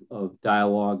level of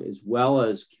dialogue, as well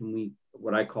as can we,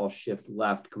 what I call shift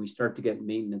left, can we start to get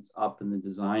maintenance up in the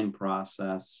design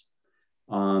process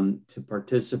to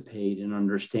participate and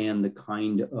understand the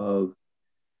kind of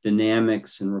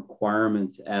dynamics and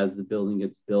requirements as the building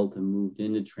gets built and moved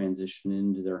into transition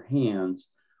into their hands.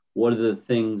 What are the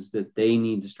things that they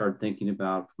need to start thinking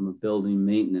about from a building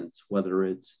maintenance, whether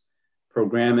it's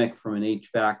programmatic from an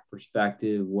HVAC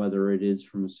perspective, whether it is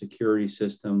from a security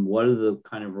system, what are the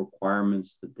kind of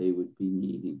requirements that they would be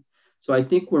needing? So I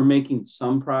think we're making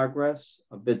some progress,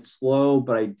 a bit slow,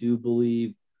 but I do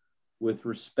believe with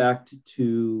respect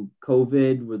to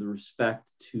COVID, with respect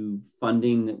to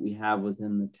funding that we have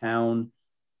within the town,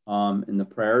 and the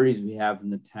priorities we have in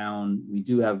the town, we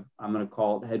do have, I'm going to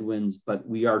call it headwinds, but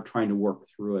we are trying to work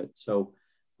through it. So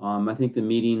I think the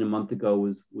meeting a month ago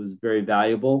was very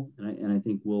valuable, and I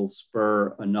think we'll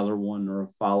spur another one or a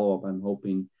follow-up. I'm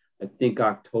hoping, I think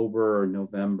October or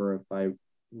November, if I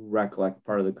recollect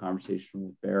part of the conversation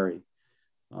with Barry.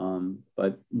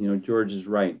 But you know, George is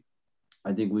right.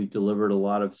 I think we've delivered a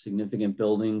lot of significant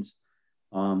buildings.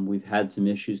 We've had some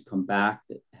issues come back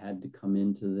that had to come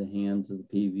into the hands of the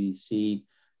PVC.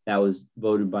 That was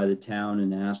voted by the town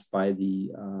and asked by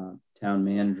the town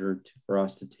manager for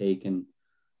us to take and,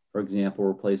 for example,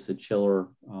 replace the chiller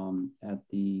at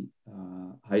the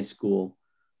high school.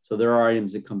 So there are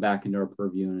items that come back into our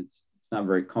purview, and it's not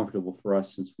very comfortable for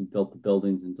us since we built the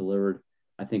buildings and delivered,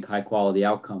 I think, high quality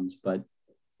outcomes, but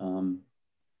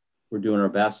we're doing our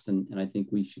best. And I think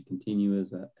we should continue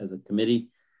as a committee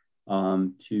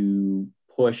to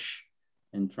push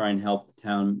and try and help the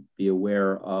town be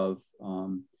aware of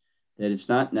that it's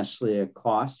not necessarily a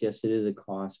cost. Yes, it is a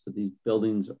cost, but these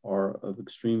buildings are of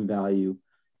extreme value,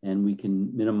 and we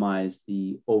can minimize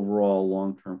the overall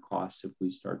long-term costs if we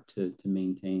start to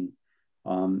maintain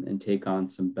and take on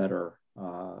some better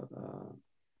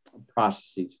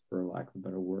processes, for lack of a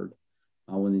better word,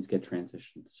 when these get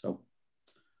transitioned. So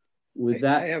with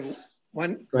that, I have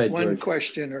one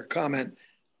question or comment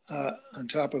on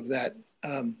top of that.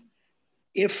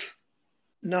 If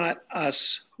not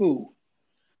us, who?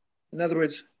 In other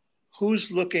words, who's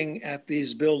looking at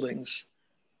these buildings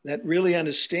that really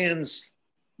understands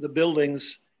the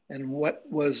buildings and what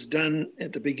was done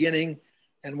at the beginning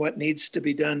and what needs to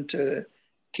be done to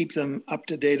keep them up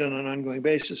to date on an ongoing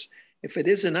basis. If it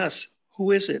isn't us,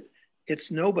 who is it?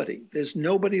 It's nobody. There's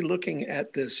nobody looking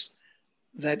at this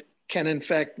that can in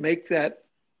fact make that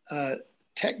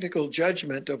technical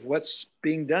judgment of what's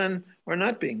being done or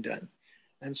not being done.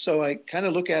 And so I kind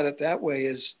of look at it that way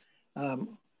as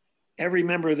every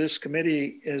member of this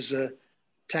committee is a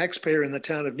taxpayer in the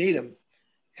town of Needham.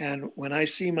 And when I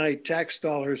see my tax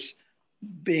dollars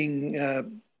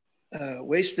being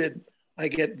wasted, I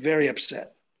get very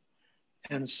upset.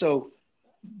 And so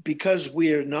because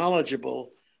we are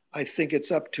knowledgeable, I think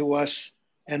it's up to us,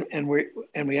 and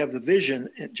we have the vision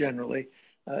generally,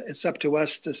 it's up to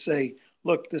us to say,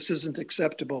 look, this isn't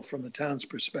acceptable from the town's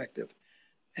perspective.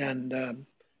 And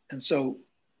so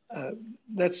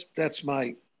that's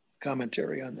my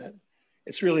commentary on that.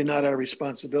 It's really not our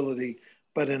responsibility,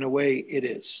 but in a way it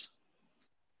is.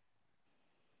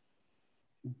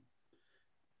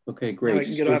 Okay, great.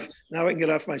 Now I can get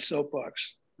off my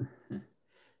soapbox.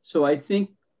 So I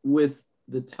think with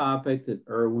the topic that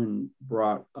Erwin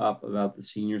brought up about the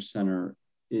senior center,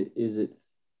 is it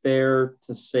fair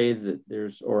to say that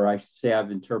there's, or I should say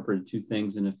I've interpreted two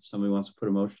things, and if somebody wants to put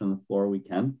a motion on the floor, we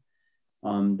can,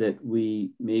 that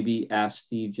we maybe ask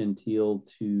Steve Gentile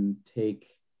to take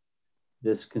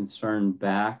this concern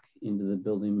back into the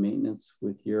building maintenance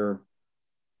with your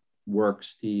work,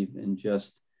 Steve, and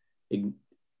just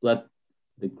let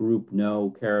the group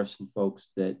know, Karis and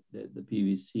folks, that the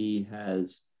PVC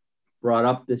has brought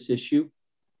up this issue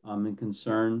and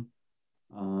concern.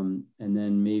 And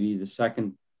then maybe the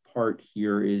second part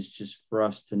here is just for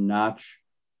us to notch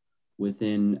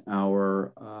within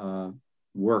our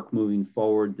work moving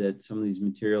forward that some of these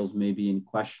materials may be in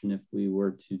question if we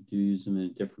were to use them in a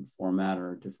different format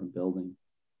or a different building.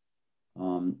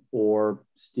 Or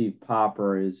Steve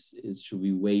Popper is should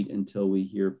we wait until we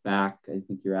hear back? I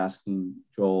think you're asking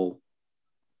Joel.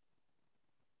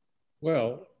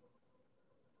 Well,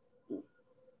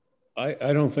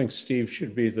 I don't think Steve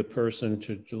should be the person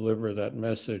to deliver that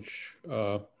message.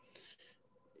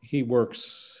 He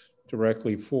works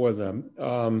directly for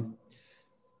them.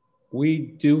 We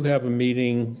do have a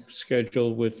meeting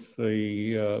scheduled with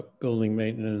the building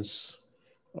maintenance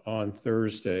on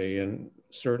Thursday, and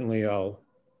certainly I'll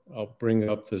bring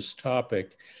up this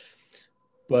topic,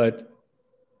 but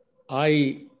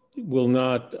I will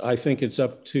not, I think it's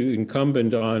up to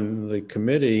incumbent on the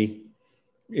committee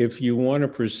if you want to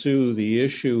pursue the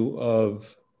issue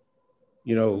of,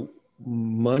 you know,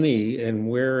 money and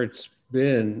where it's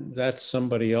been, that's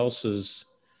somebody else's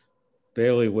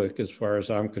bailiwick as far as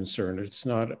I'm concerned. It's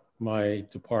not my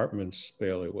department's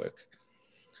bailiwick.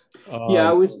 Yeah,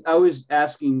 I was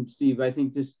asking Steve, I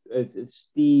think just if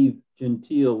Steve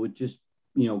Gentile would just,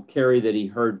 you know, carry that he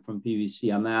heard from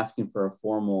PVC. I'm asking for a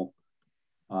formal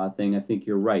thing. I think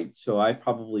you're right. So I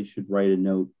probably should write a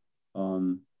note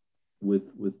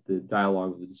with the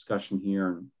dialogue, with the discussion here,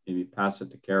 and maybe pass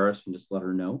it to Karis and just let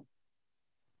her know.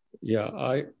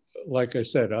 Yeah, like I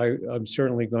said, I'm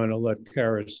certainly going to let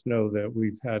Karis know that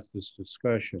we've had this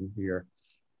discussion here.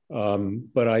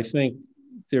 But I think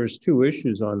there's two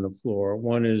issues on the floor.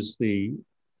 One is the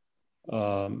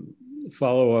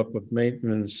follow-up of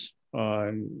maintenance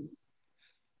on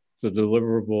the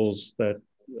deliverables that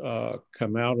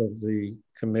come out of the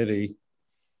committee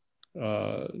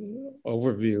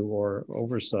overview or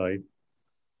oversight.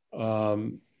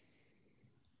 And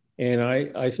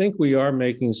I think we are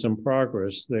making some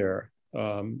progress there.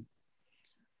 You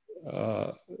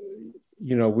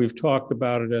know, we've talked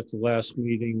about it at the last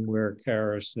meeting where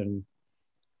Karis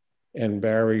and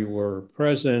Barry were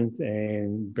present,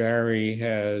 and Barry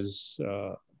has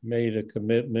made a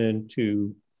commitment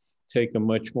to take a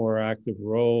much more active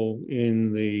role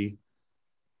in the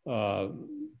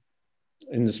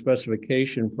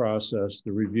specification process,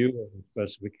 the review of the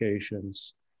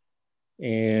specifications.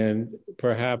 And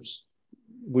perhaps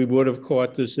we would have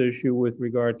caught this issue with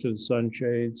regard to the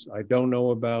sunshades. I don't know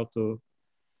about the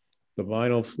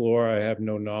vinyl floor. I have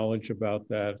no knowledge about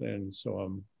that, and so I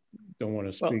don't want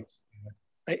to speak.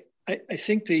 Well, I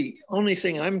think the only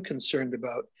thing I'm concerned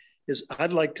about is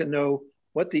I'd like to know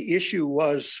what the issue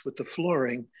was with the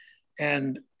flooring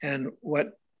and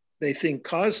what they think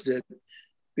caused it.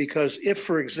 Because if,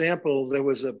 for example, there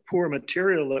was a poor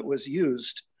material that was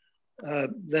used,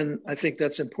 then I think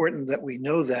that's important that we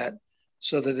know that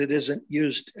so that it isn't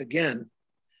used again,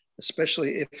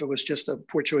 especially if it was just a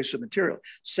poor choice of material.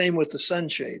 Same with the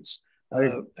sunshades.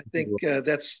 I think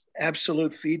that's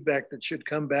absolute feedback that should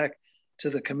come back to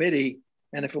the committee.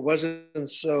 And if it wasn't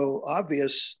so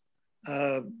obvious,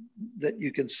 that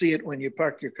you can see it when you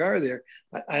park your car there.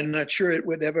 I'm not sure it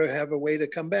would ever have a way to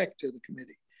come back to the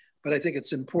committee, but I think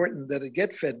it's important that it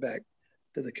get fed back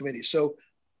to the committee. So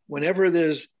whenever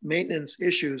there's maintenance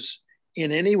issues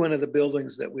in any one of the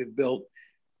buildings that we've built,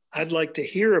 I'd like to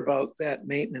hear about that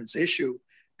maintenance issue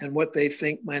and what they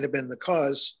think might have been the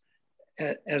cause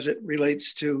as it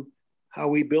relates to how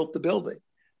we built the building.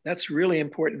 That's really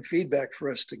important feedback for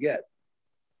us to get.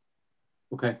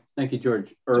 Okay, thank you,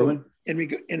 George. Erwin? So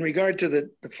in regard to the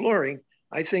flooring,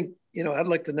 I think, you know, I'd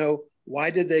like to know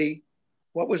what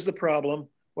was the problem?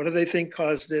 What do they think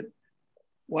caused it?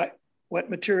 What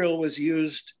material was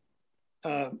used?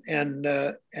 And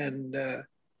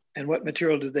what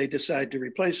material did they decide to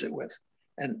replace it with?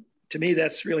 And to me,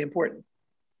 that's really important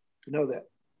to know that.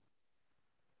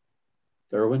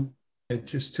 Erwin? And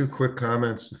just two quick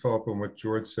comments to follow up on what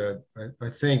George said. I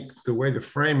think the way to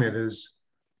frame it is,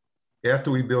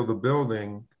 after we build a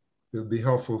building, it would be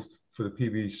helpful for the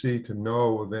PBC to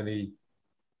know of any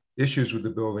issues with the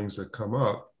buildings that come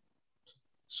up.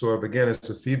 Sort of, again, it's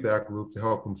a feedback loop to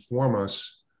help inform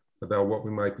us about what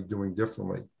we might be doing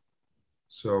differently.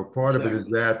 So part of it is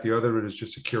that. The other is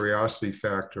just a curiosity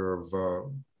factor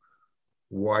of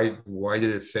why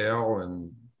did it fail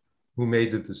and who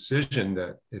made the decision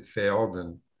that it failed.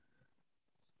 And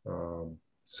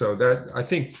so that, I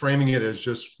think framing it as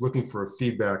just looking for a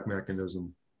feedback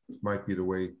mechanism might be the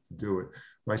way to do it.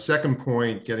 My second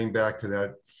point, getting back to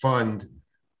that fund,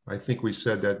 I think we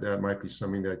said that that might be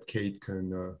something that Kate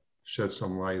can shed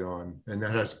some light on. And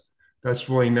that's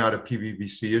really not a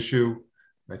PBBC issue.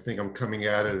 I think I'm coming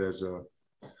at it as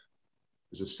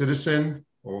a citizen,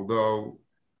 although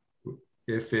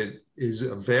if it is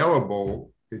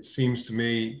available, it seems to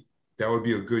me that would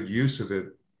be a good use of it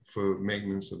for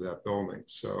maintenance of that building.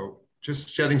 So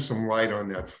just shedding some light on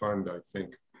that fund, I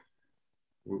think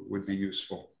would be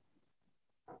useful.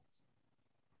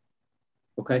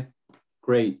 Okay,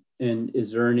 great. And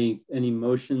is there any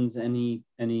motions, any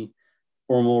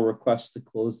formal requests to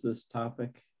close this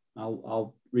topic?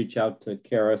 I'll reach out to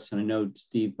Karis, and I know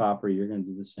Steve Popper, you're going to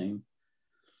do the same.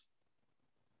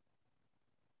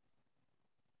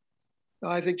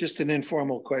 I think just an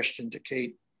informal question to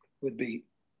Kate would be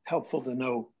helpful to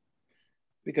know,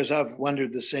 because I've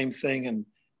wondered the same thing,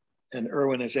 and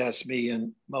Erwin has asked me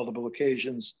on multiple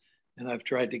occasions, and I've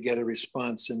tried to get a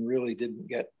response and really didn't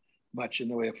get much in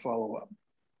the way of follow-up.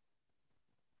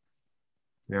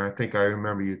 Yeah, I think I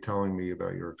remember you telling me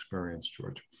about your experience,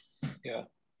 George. Yeah.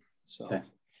 So. Okay.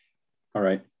 All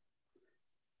right.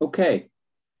 Okay.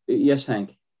 Yes,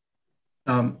 Hank.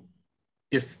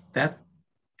 If that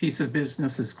piece of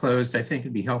business is closed, I think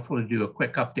it'd be helpful to do a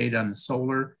quick update on the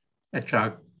solar at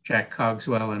Jack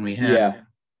Cogswell, and we have a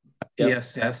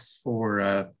PSS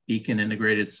for Beacon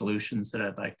Integrated Solutions that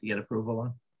I'd like to get approval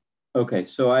on. Okay,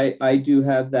 so I do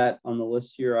have that on the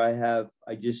list here.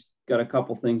 I just got a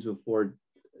couple things before.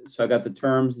 So I got the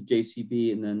terms, the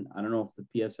JCB, and then I don't know if the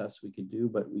PSS we could do,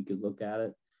 but we could look at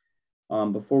it.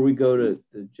 Before we go to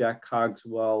the Jack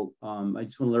Cogswell, I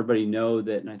just want to let everybody know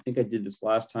that, and I think I did this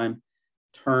last time,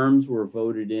 terms were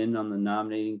voted in on the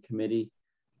nominating committee.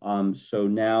 So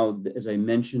now, as I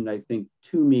mentioned, I think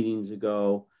 2 meetings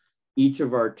ago, each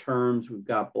of our terms, we've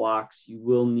got blocks. You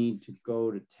will need to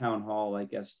go to town hall, I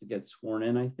guess, to get sworn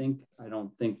in, I think. I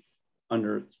don't think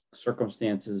under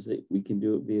circumstances that we can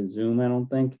do it via Zoom, I don't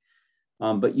think.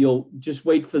 But you'll just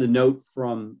wait for the note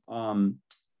from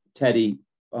Teddy,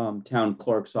 town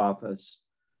clerk's office,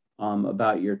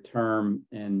 about your term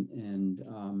and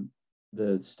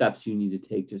the steps you need to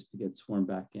take just to get sworn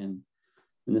back in.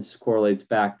 And this correlates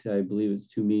back to, I believe it's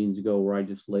 2 meetings ago, where I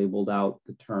just labeled out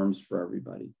the terms for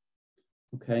everybody.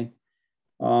 Okay.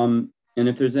 And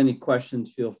if there's any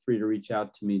questions, feel free to reach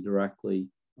out to me directly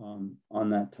on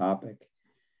that topic.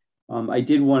 I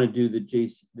did want to do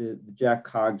the Jack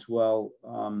Cogswell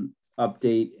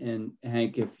update. And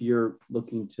Hank, if you're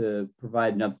looking to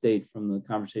provide an update from the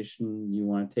conversation, you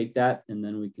want to take that, and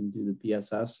then we can do the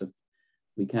PSS if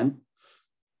we can.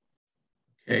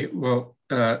 Okay, well,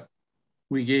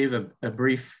 we gave a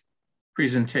brief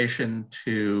presentation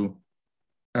to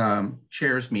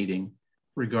chair's meeting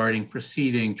regarding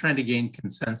trying to gain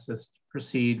consensus to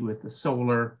proceed with the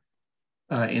solar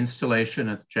installation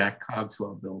at the Jack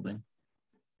Cogswell building.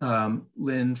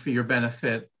 Lynn, for your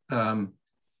benefit, the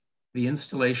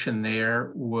installation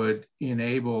there would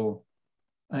enable,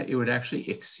 it would actually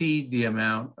exceed the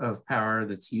amount of power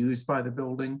that's used by the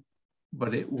building,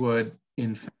 but it would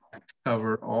in fact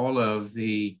cover all of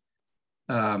the,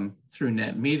 through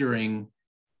net metering,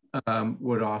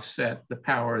 would offset the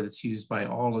power that's used by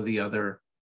all of the other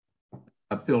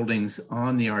buildings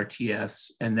on the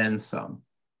RTS and then some.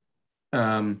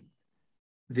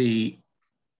 The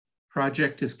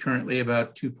project is currently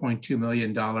about $2.2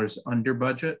 million under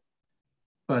budget,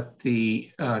 but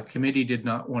the committee did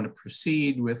not want to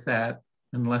proceed with that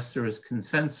unless there was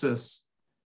consensus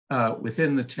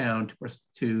within the town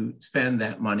to spend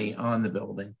that money on the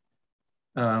building.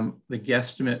 The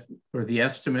guesstimate or the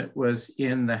estimate was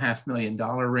in the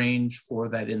 $500,000 range for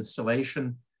that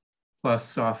installation, plus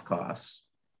soft costs.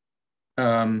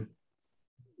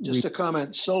 Just a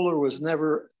comment, solar was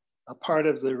never a part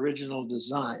of the original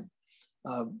design,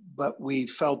 but we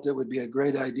felt it would be a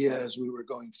great idea as we were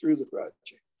going through the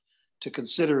project to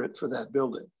consider it for that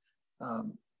building.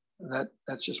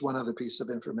 That's just one other piece of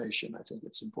information. I think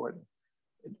it's important.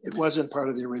 It wasn't part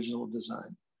of the original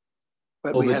design.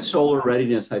 But well, we had solar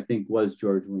readiness, I think, was,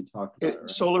 George, when we talked about it. Right?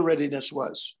 Solar readiness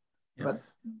was, Yes.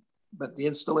 but the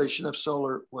installation of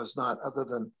solar was not, other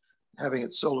than having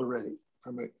it solar ready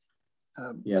from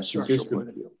a structural point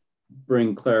of view.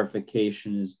 Bring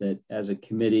clarification is that as a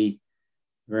committee,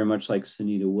 very much like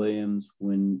Sunita Williams,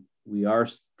 when we are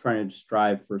trying to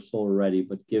strive for solar ready,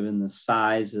 but given the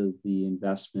size of the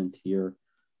investment here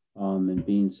and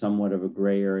being somewhat of a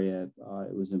gray area,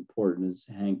 it was important, as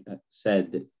Hank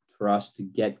said, that for us to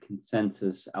get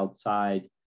consensus outside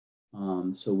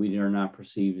so we are not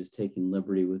perceived as taking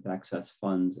liberty with excess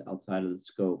funds outside of the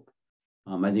scope.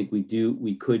 I think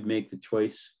we could make the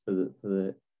choice for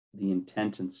the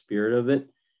intent and spirit of it,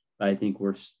 but I think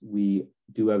we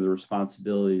do have the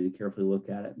responsibility to carefully look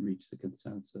at it and reach the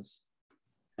consensus.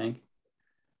 Hank?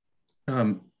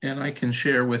 And I can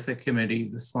share with the committee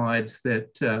the slides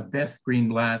that Beth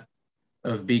Greenblatt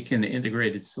of Beacon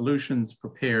Integrated Solutions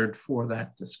prepared for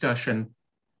that discussion.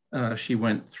 She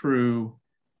went through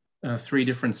 3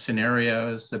 different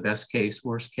scenarios, the best case,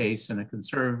 worst case, and a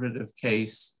conservative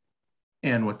case,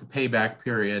 and what the payback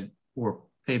period or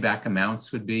payback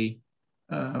amounts would be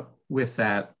with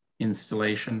that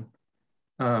installation.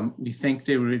 We think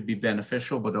they would be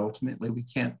beneficial, but ultimately we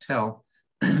can't tell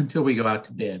until we go out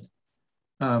to bid.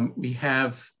 We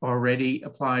have already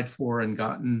applied for and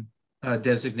gotten a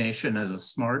designation as a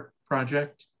SMART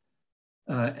project,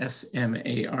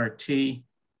 S-M-A-R-T,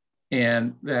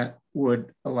 and that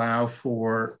would allow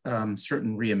for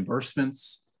certain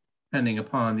reimbursements depending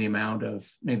upon the amount of,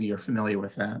 maybe you're familiar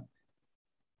with that.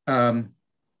 And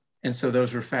so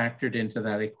those were factored into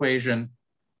that equation.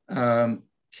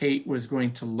 Kate was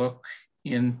going to look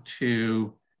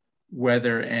into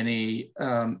whether any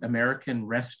American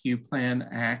Rescue Plan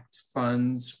Act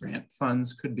funds, grant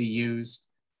funds could be used.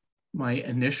 My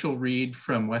initial read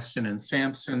from Weston and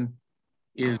Sampson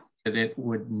is that it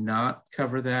would not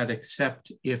cover that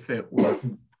except if it were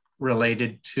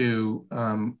related to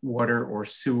water or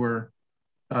sewer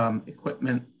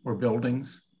equipment or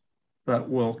buildings, but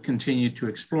we'll continue to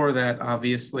explore that,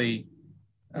 obviously.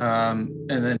 And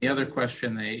then the other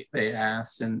question they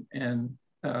asked, and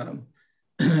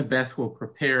Beth will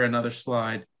prepare another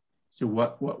slide as to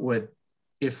what would,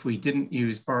 if we didn't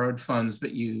use borrowed funds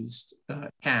but used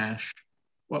cash,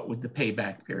 what would the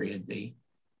payback period be?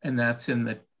 And that's in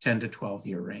the 10 to 12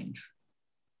 year range.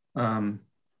 And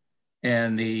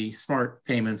the SMART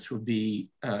payments would be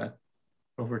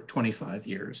over 25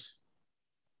 years.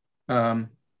 So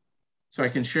I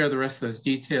can share the rest of those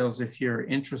details if you're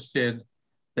interested.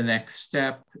 The next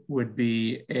step would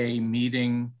be a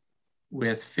meeting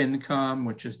with FinCom,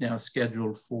 which is now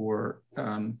scheduled for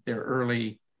their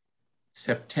early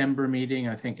September meeting.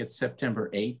 I think it's September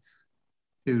 8th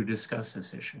to discuss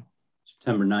this issue.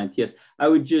 September 9th, yes. I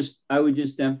would just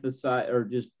emphasize or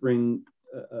just bring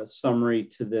a summary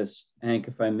to this, Hank,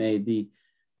 if I may. The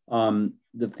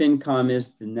FinCom is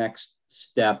the next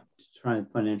step to try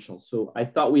and financial. So I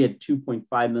thought we had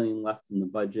 2.5 million left in the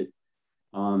budget.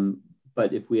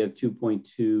 But if we have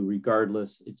 2.2,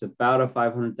 regardless, it's about a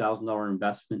 $500,000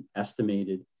 investment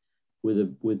estimated with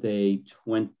a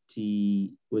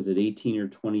 20, was it 18 or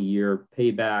 20 year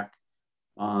payback,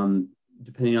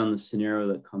 depending on the scenario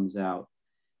that comes out.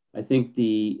 I think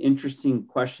the interesting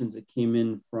questions that came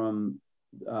in from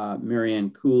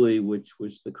Marianne Cooley, which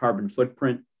was the carbon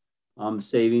footprint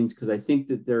savings, because I think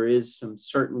that there is some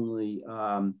certainly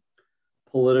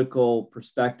political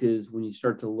perspectives when you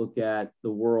start to look at the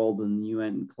world and the UN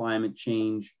and climate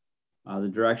change, the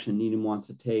direction Needham wants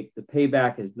to take. The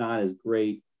payback is not as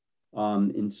great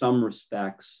in some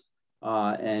respects.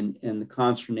 And the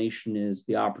consternation is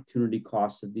the opportunity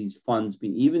cost of these funds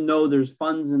being, even though there's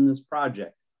funds in this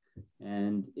project,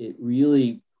 and it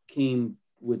really came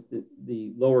with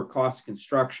the lower cost of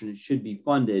construction, it should be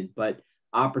funded, but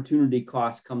opportunity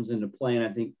cost comes into play. And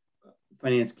I think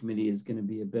Finance Committee is going to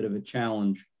be a bit of a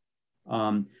challenge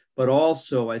But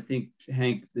also, I think,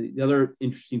 Hank, the other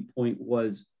interesting point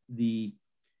was the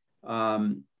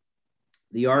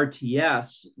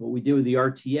RTS, what we did with the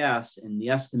RTS and the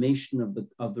estimation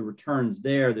of the returns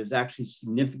there, there's actually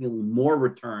significantly more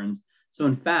returns. So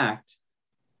in fact,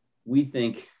 we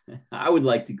think, I would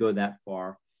like to go that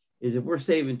far, is if we're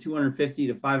saving $250,000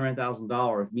 to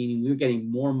 $500,000, meaning we're getting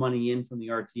more money in from the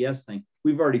RTS thing,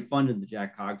 we've already funded the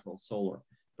Jack Cogswell solar.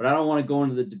 But I don't want to go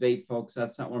into the debate, folks.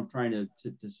 That's not what I'm trying to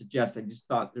suggest. I just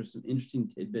thought there's some interesting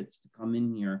tidbits to come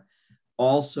in here.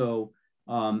 Also,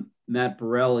 Matt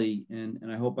Borelli, and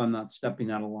I hope I'm not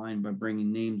stepping out of line by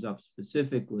bringing names up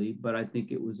specifically, but I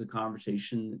think it was a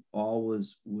conversation that all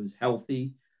was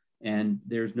healthy, and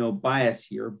there's no bias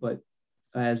here. But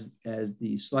as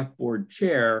the select board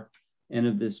chair and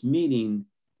of this meeting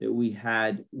that we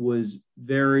had, was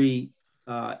very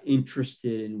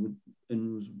interested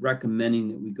and was recommending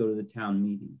that we go to the town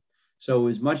meeting. So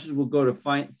as much as we'll go to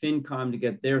FinCom to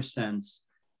get their sense,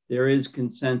 there is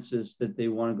consensus that they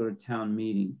want to go to town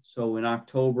meeting. So in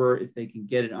October, if they can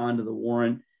get it onto the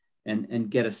warrant and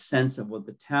get a sense of what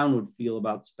the town would feel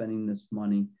about spending this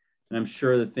money, and I'm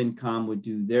sure the FinCom would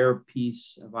do their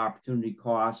piece of opportunity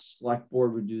costs, select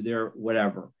board would do their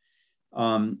whatever.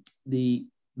 The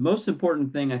most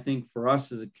important thing, I think, for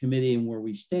us as a committee and where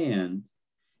we stand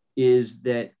is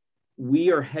that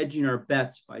we are hedging our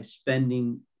bets by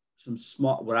spending some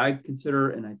small, what I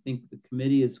consider, and I think the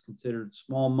committee has considered,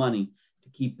 small money to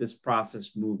keep this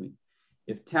process moving.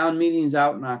 If town meeting is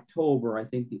out in October, I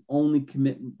think the only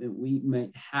commitment that we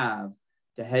might have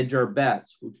to hedge our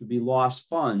bets, which would be lost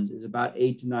funds, is about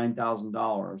 $8,000 to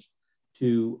 $9,000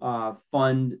 to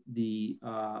fund the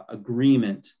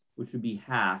agreement, which would be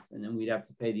half, and then we'd have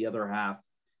to pay the other half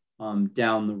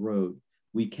down the road.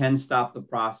 We can stop the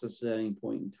process at any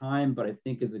point in time, but I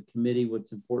think as a committee,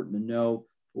 what's important to know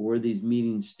for where these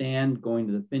meetings stand, going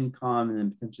to the FinCom and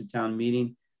then potentially town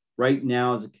meeting. Right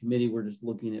now, as a committee, we're just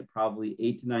looking at probably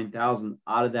 8,000 to 9,000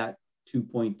 out of that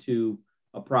 2.2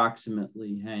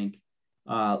 approximately, Hank,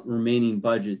 remaining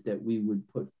budget that we would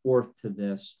put forth to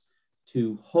this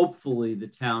to hopefully the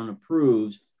town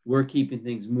approves. We're keeping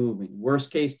things moving. Worst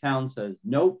case, town says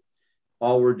nope.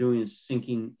 All we're doing is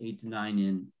sinking 8 to 9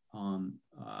 in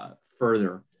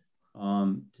further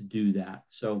to do that.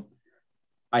 So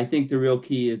I think the real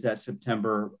key is that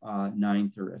September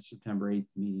 9th or September 8th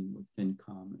meeting with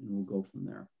FinCom, and we'll go from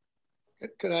there.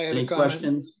 Could I have Any a comment?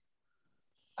 questions?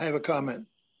 I have a comment.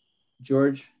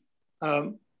 George?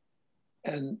 And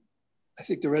I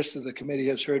think the rest of the committee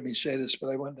has heard me say this, but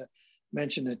I wanted to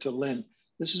mention it to Lynn.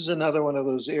 This is another one of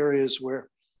those areas where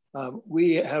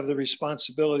we have the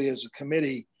responsibility as a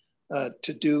committee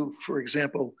to do, for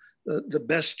example, the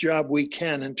best job we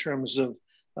can in terms of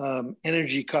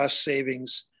energy cost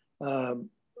savings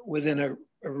within a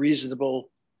reasonable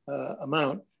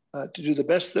amount, to do the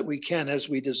best that we can as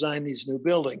we design these new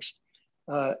buildings.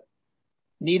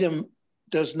 Needham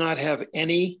does not have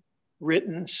any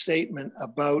written statement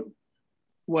about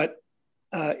what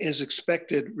is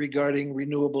expected regarding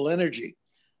renewable energy.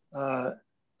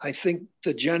 I think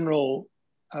the general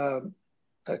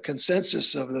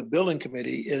consensus of the building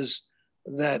committee is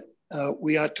that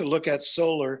we ought to look at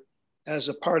solar as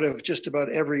a part of just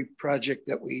about every project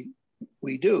that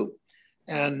we do.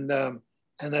 And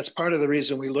that's part of the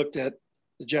reason we looked at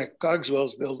the Jack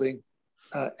Cogswell's building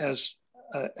as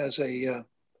a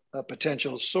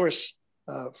potential source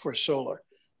for solar.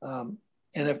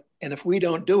 And if we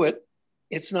don't do it,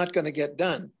 it's not going to get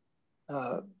done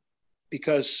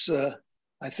because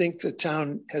I think the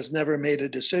town has never made a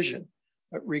decision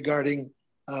regarding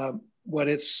what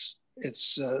its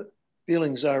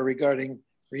feelings are regarding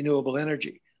renewable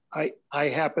energy. I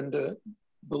happen to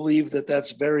believe that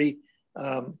that's very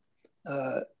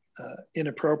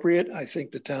inappropriate. I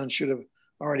think the town should have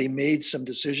already made some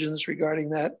decisions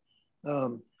regarding that,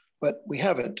 but we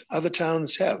haven't. Other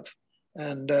towns have,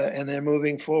 and they're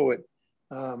moving forward.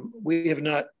 We have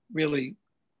not really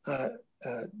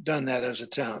done that as a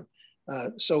town.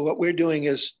 So what we're doing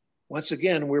is, once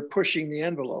again, we're pushing the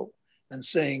envelope and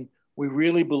saying, we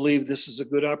really believe this is a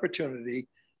good opportunity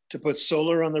to put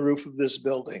solar on the roof of this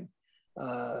building,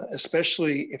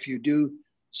 especially if you do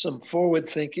some forward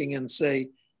thinking and say,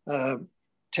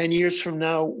 10 years from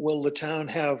now, will the town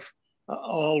have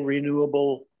all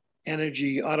renewable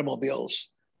energy automobiles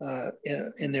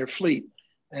in their fleet?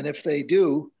 And if they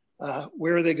do,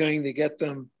 where are they going to get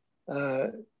them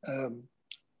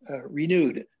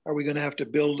renewed? Are we going to have to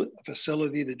build a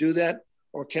facility to do that?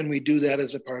 Or can we do that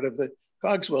as a part of the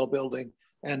Cogswell building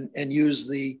and use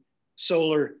the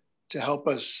solar to help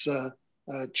us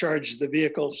charge the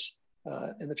vehicles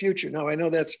in the future? Now, I know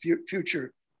that's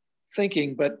future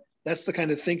thinking, but that's the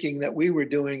kind of thinking that we were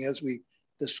doing as we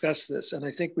discussed this. And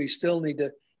I think we still need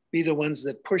to be the ones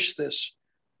that push this,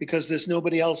 because there's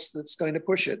nobody else that's going to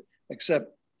push it,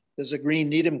 except there's a Green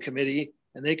Needham committee,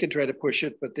 and they could try to push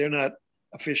it, but they're not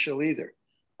official either.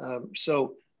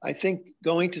 So I think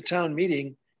going to town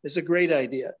meeting is a great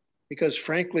idea, because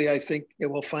frankly, I think it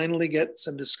will finally get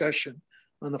some discussion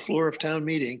on the floor of town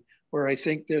meeting, where I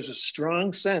think there's a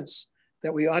strong sense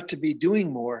that we ought to be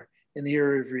doing more in the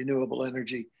area of renewable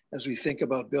energy as we think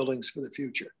about buildings for the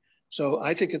future. So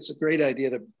I think it's a great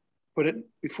idea to put it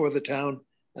before the town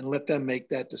and let them make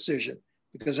that decision,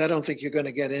 because I don't think you're going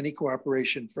to get any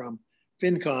cooperation from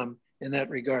FinCom in that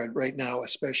regard right now,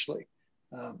 especially.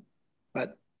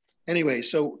 But anyway,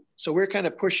 so we're kind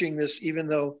of pushing this, even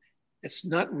though it's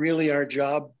not really our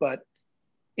job, but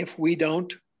if we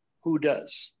don't, who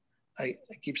does? I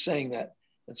keep saying that.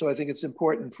 And so I think it's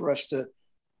important for us to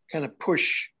kind of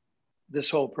push this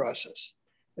whole process.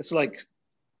 It's like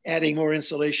adding more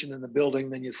insulation in the building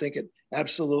than you think it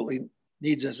absolutely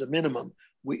needs as a minimum.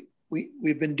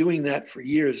 We've been doing that for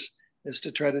years, is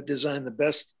to try to design the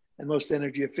best and most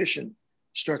energy efficient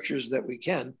structures that we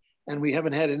can. And we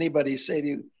haven't had anybody say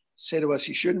to us,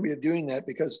 you shouldn't be doing that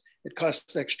because it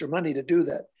costs extra money to do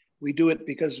that. We do it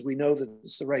because we know that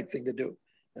it's the right thing to do.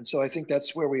 And so I think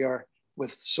that's where we are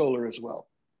with solar as well.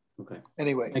 Okay.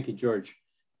 Anyway. Thank you, George.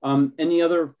 Any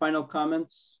other final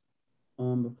comments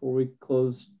before we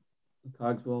close the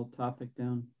Cogswell topic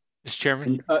down? Mr.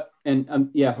 Chairman?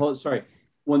 Yeah, sorry.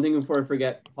 One thing before I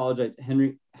forget, apologize.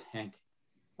 Hank,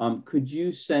 could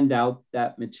you send out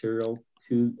that material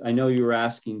to, I know you were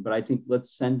asking, but I think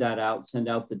let's send that out, send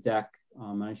out the deck.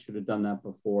 I should have done that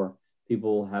before.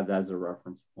 People will have that as a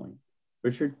reference point.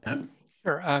 Richard?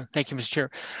 Sure. Thank you, Mr.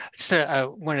 Chair. Just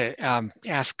want to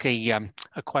ask a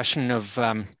question of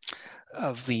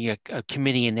the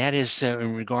committee, and that is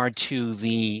in regard to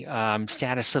the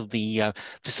status of the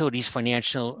facilities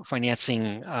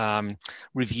financing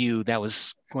review that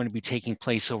was going to be taking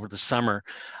place over the summer.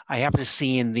 I happen to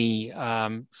see in the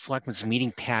select board's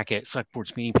meeting packet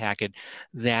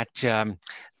that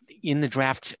in the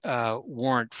draft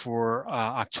warrant for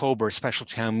October special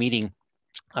town meeting,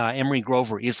 Emery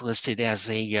Grover is listed as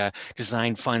a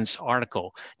design funds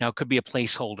article. Now, it could be a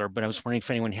placeholder, but I was wondering if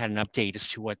anyone had an update as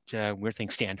to what where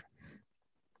things stand.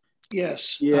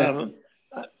 Yes. Yeah.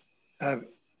 Go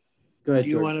ahead,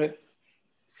 you George. want to,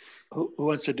 who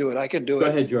wants to do it? I can do it. Go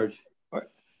ahead, George.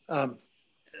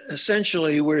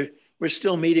 Essentially, we're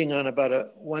still meeting on about a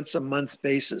once a month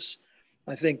basis.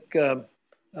 I think the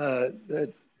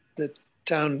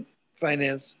town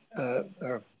finance,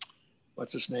 or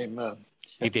what's his name?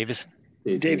 Dave Davison.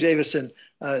 Dave Davison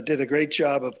did a great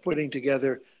job of putting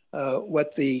together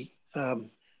what the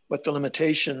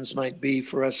limitations might be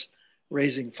for us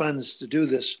raising funds to do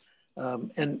this.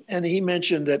 And he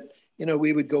mentioned that, you know,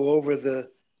 we would go over the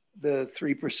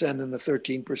 3% and the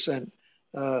 13%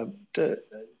 to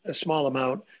a small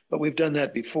amount, but we've done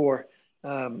that before.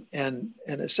 And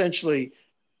essentially,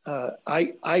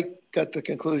 I got the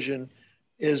conclusion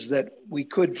is that we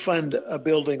could fund a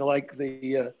building like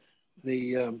the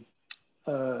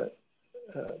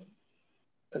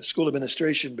school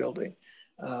administration building.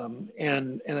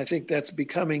 And I think that's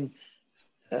becoming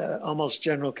almost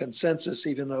general consensus,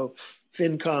 even though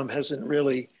FinCom hasn't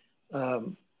really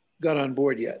got on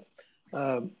board yet.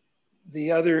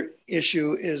 The other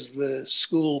issue is the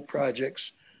school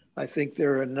projects. I think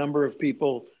there are a number of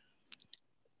people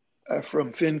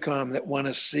from FinCom that want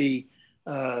to see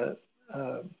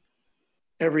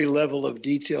every level of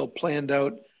detail planned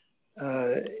out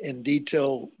in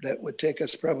detail that would take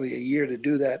us probably a year to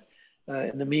do that.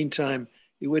 In the meantime,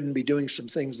 you wouldn't be doing some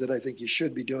things that I think you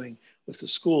should be doing with the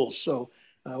schools. So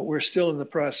we're still in the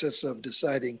process of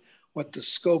deciding what the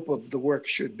scope of the work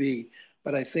should be.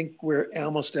 But I think we're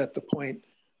almost at the point,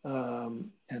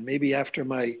 and maybe after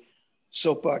my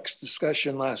soapbox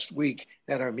discussion last week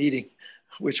at our meeting,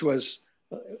 which was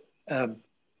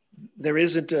there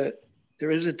isn't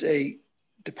a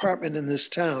department in this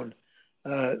town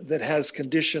that has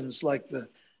conditions like the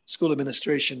school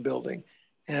administration building,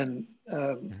 and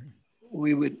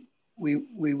we're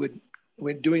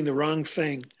doing the wrong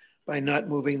thing by not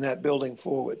moving that building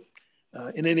forward.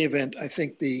 In any event, I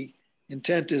think the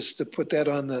intent is to put that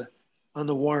on the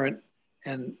warrant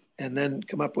and then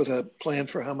come up with a plan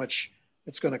for how much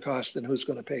it's going to cost and who's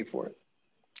going to pay for it.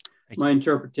 My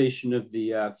interpretation of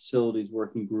the facilities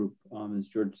working group, as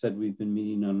George said, we've been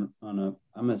meeting on a,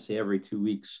 I'm going to say every 2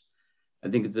 weeks. I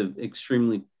think it's an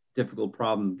extremely difficult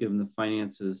problem given the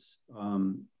finances.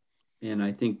 And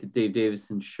I think that Dave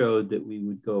Davison showed that we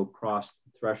would go across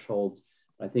the thresholds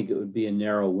I think it would be a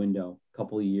narrow window, a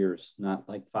couple of years, not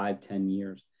like 5-10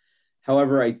 years.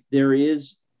 However, there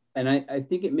is, and I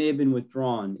think it may have been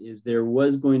withdrawn, is there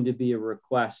was going to be a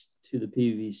request to the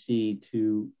PVC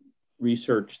to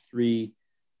research 3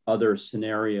 other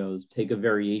scenarios, take a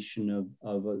variation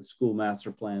of a school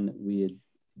master plan that we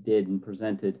did and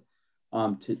presented,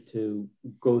 to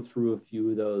go through a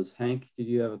few of those. Hank, did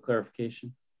you have a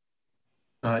clarification?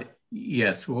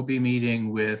 Yes, we'll be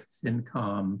meeting with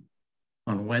FinCom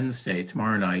on Wednesday,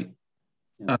 tomorrow night.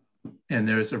 Yeah. And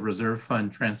there's a reserve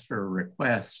fund transfer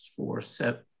request for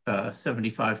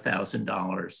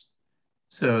 $75,000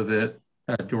 so that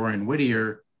Dorian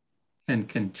Whittier can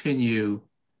continue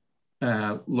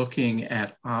looking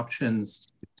at options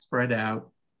to spread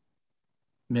out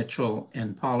Mitchell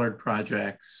and Pollard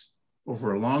projects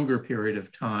over a longer period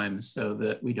of time so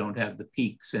that we don't have the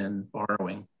peaks in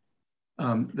borrowing.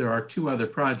 There are 2 other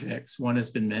projects. One has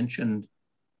been mentioned,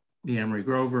 the Emery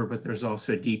Grover, but there's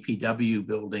also a DPW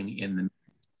building in the mix.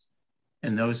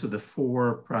 And those are the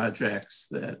 4 projects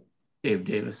that Dave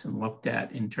Davison looked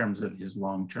at in terms of his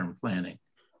long-term planning.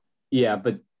 Yeah,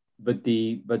 but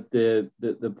the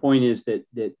point is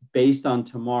that based on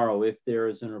tomorrow, if there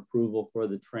is an approval for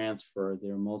the transfer,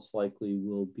 there most likely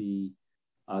will be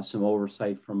some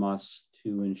oversight from us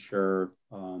to ensure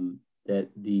that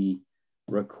the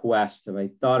request of, I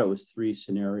thought it was 3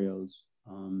 scenarios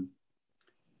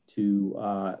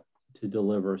to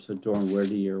deliver. So Dorian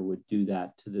Whittier would do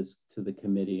that to the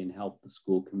committee and help the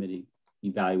school committee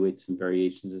evaluate some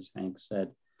variations, as Hank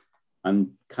said.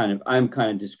 I'm kind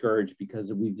of discouraged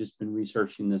because we've just been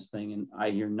researching this thing and I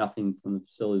hear nothing from the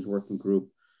facilities working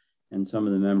group and some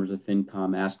of the members of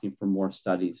FinCom asking for more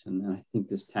studies. And I think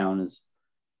this town has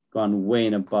gone way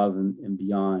and above and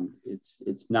beyond.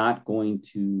 It's not going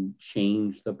to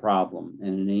change the problem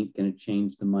and it ain't going to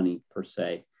change the money per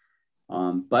se.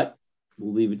 But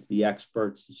we'll leave it to the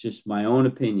experts. It's just my own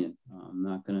opinion. I'm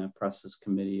not going to press this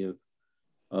committee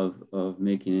of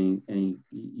making any,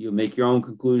 you'll make your own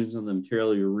conclusions on the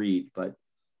material you read, but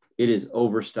it is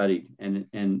overstudied.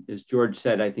 And as George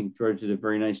said, I think George did a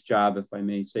very nice job, if I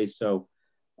may say so,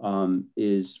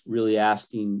 is really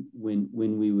asking when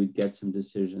we would get some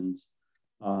decisions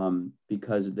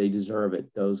because they deserve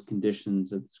it. Those conditions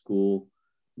that the school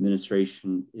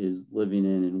administration is living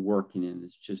in and working in,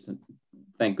 it's just,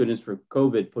 thank goodness for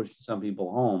COVID pushing some people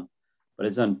home, but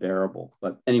it's unbearable.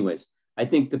 But anyways, I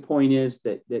think the point is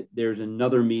that there's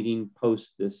another meeting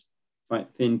post this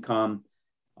FinCom,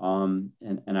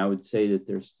 and I would say that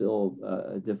there's still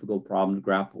a difficult problem to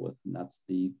grapple with, and that's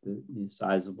the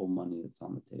sizable money that's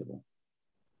on the table.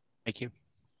 Thank you.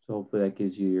 So hopefully that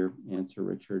gives you your answer,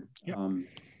 Richard. Yep.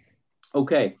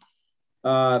 Okay,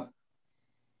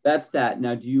 that's that.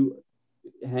 Now, do you,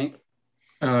 Hank?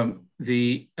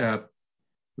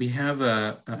 We have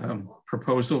a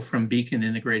proposal from Beacon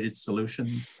Integrated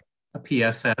Solutions, a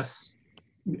PSS.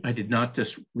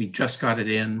 We just got it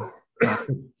in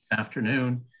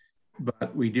afternoon,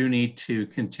 but we do need to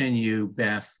continue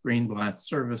Beth Greenblatt's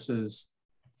services.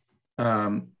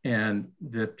 And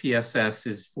the PSS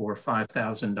is for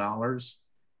 $5,000.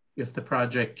 If the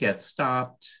project gets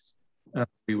stopped,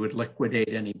 we would liquidate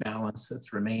any balance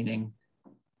that's remaining.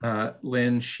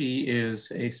 Lynn, she is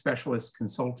a specialist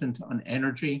consultant on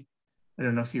energy. I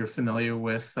don't know if you're familiar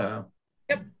with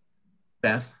Yep.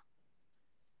 Beth.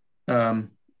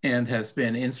 And has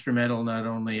been instrumental not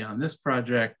only on this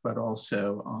project, but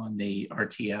also on the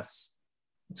RTS.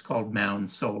 It's called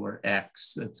Mound Solar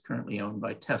X. It's currently owned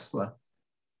by Tesla.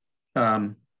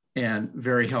 And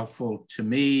very helpful to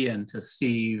me and to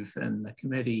Steve and the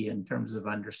committee in terms of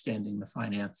understanding the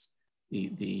finance,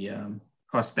 the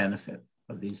cost benefit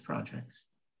of these projects.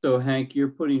 So Hank, you're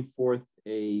putting forth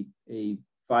a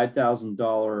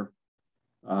 $5,000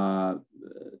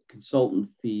 consultant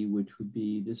fee, which would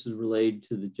be, this is related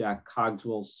to the Jack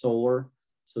Cogswell Solar.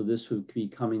 So this would be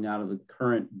coming out of the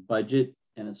current budget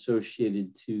and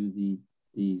associated to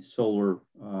the solar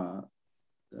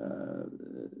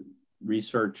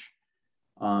research.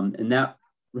 And that,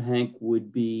 Hank,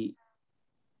 would be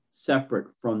separate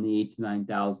from the 8,000 to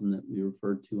 9,000 that we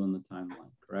referred to on the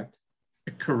timeline, correct?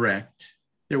 Correct.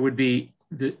 There would be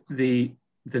the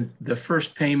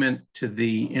first payment to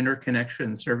the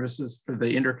interconnection services for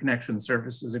the interconnection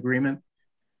services agreement.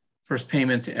 First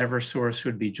payment to Eversource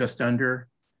would be just under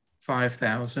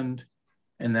 $5,000,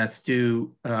 and that's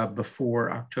due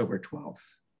before October 12th.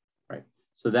 Right.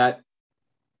 So that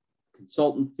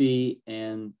consultant fee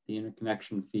and the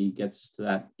interconnection fee gets us to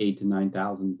that 8,000 to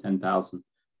 9,000, 10,000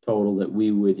 total that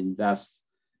we would invest,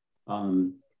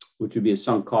 which would be a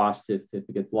sunk cost if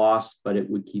it gets lost, but it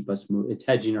would keep us moving. It's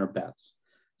hedging our bets.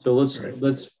 So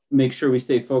let's make sure we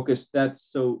stay focused. That's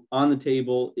so on the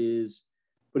table is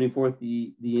putting forth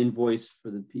the invoice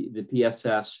for the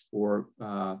PSS for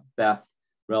Beth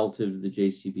relative to the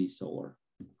JCB Solar.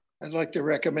 I'd like to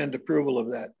recommend approval of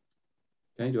that.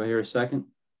 Okay, do I hear a second?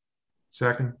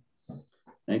 Second.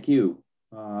 Thank you.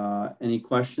 Any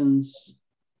questions?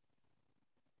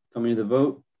 Coming to the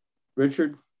vote.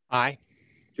 Richard? Aye.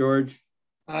 George?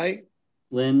 Aye.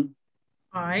 Lynn?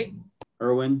 Aye.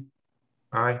 Erwin?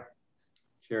 Aye.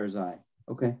 Chair is aye.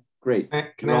 Okay, great.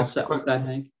 Can You're I all ask set with that,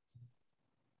 Hank?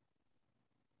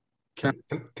 Can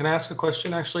I ask a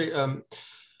question? Actually, Hank,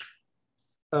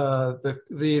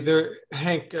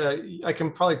 I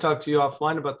can probably talk to you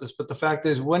offline about this, but the fact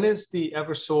is, when is the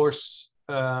EverSource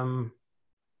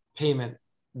payment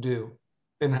due?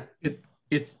 And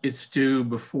It's due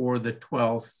before the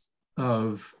 12th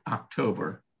of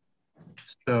October.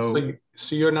 So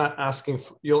you're not asking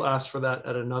for, you'll ask for that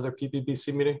at another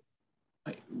PPBC meeting?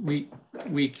 We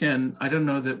can, I don't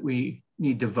know that we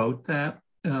need to vote that.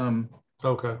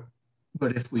 Okay.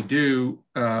 But if we do,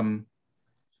 I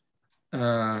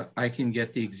can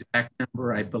get the exact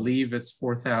number. I believe it's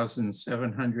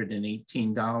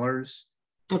 $4,718.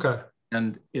 Okay.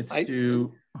 And it's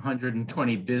due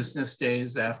 120 business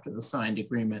days after the signed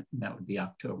agreement, and that would be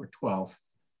October 12th.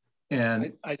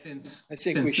 And I think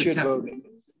we should vote it.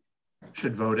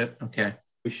 Should vote it, okay.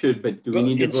 We should, but do we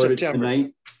need to vote it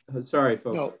tonight? Sorry,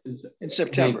 folks. No, in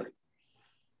September. Hank,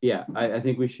 yeah, I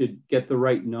think we should get the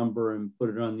right number and put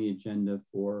it on the agenda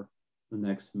for the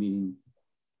next meeting.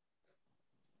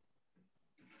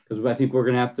 Because I think we're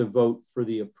going to have to vote for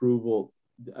the approval,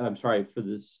 I'm sorry, for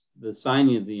the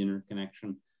signing of the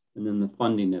interconnection and then the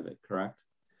funding of it, correct?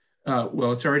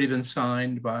 Well, it's already been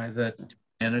signed by the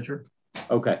manager.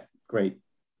 Okay, great.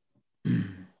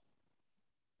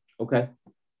 Okay,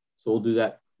 so we'll do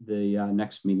that the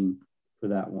next meeting for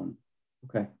that one.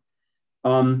 Okay.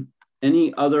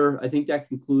 Any other? I think that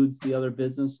concludes the other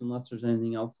business, unless there's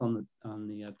anything else on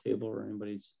the table or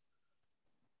anybody's.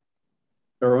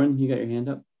 Erwin, you got your hand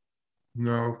up?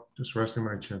 No, just resting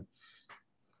my chin.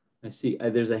 I see.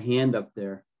 There's a hand up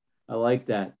there. I like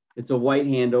that. It's a white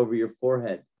hand over your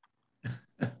forehead.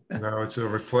 No, it's a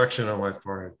reflection on my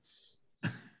forehead.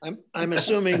 I'm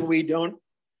assuming we don't.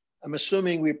 I'm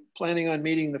assuming we're planning on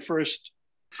meeting the first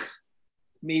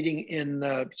meeting in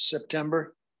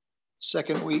September,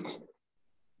 second week.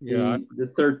 Yeah, the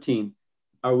 13th.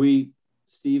 Are we,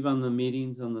 Steve, on the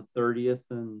meetings on the 30th?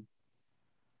 And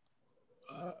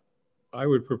I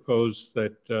would propose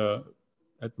that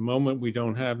at the moment we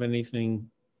don't have anything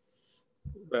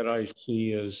that I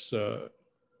see as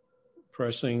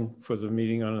pressing for the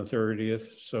meeting on the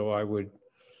 30th. So I would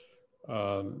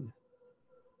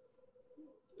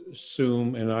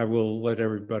assume, and I will let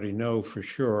everybody know for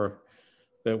sure,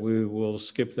 that we will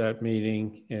skip that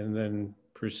meeting and then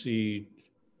proceed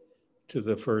to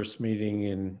the first meeting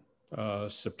in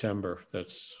September.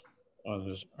 That's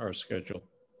on our schedule.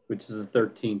 Which is the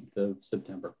 13th of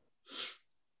September.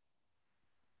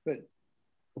 Good.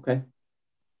 Okay.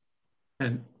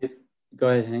 And go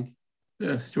ahead, Hank.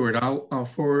 Stuart, I'll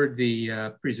forward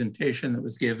the presentation that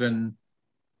was given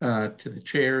to the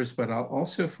chairs, but I'll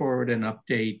also forward an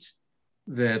update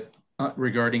that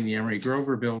regarding the Emery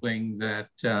Grover building that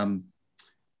Dan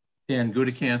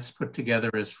Gudikantz put together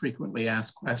as frequently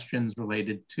asked questions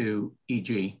related to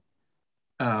EG.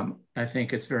 I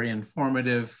think it's very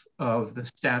informative of the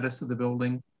status of the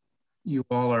building. You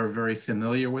all are very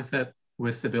familiar with it,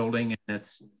 with the building and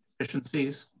its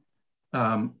efficiencies.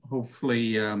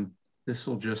 Hopefully this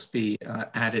will just be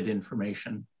added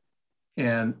information.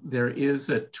 And there is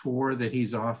a tour that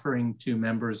he's offering to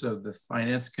members of the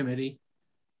Finance Committee.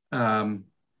 And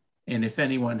if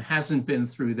anyone hasn't been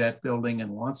through that building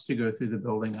and wants to go through the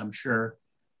building, I'm sure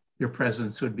your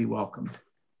presence would be welcomed.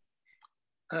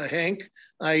 Hank,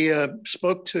 I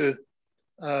spoke to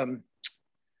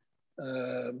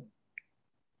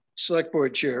Select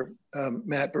Board Chair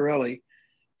Matt Borelli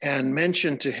and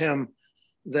mentioned to him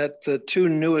that the two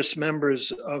newest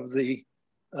members of the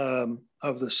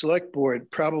Select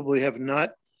Board probably have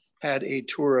not had a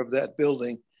tour of that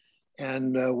building.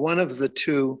 And one of the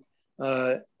two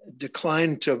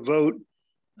declined to vote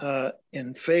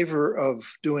in favor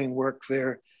of doing work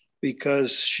there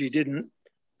because she didn't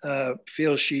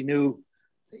feel she knew,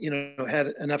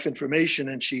 had enough information,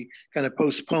 and she kind of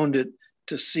postponed it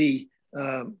to see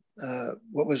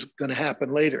what was going to happen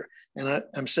later. And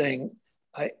I'm saying,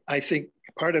 I think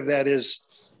part of that is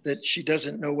that she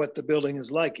doesn't know what the building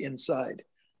is like inside.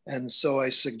 And so I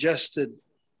suggested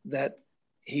that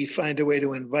he find a way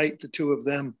to invite the two of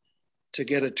them to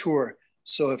get a tour.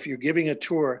 So if you're giving a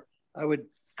tour, I would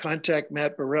contact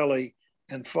Matt Borelli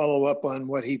and follow up on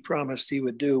what he promised he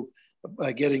would do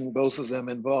by getting both of them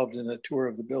involved in a tour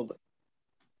of the building.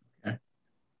 Okay.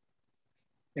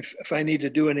 If I need to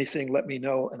do anything, let me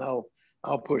know and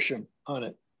I'll push him on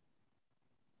it.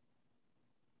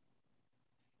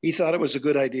 He thought it was a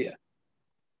good idea.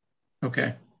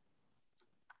 Okay.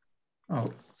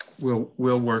 Oh,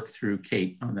 we'll work through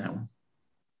Kate on that one.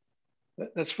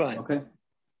 That's fine. Okay.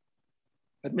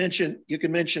 But you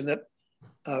can mention that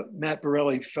Matt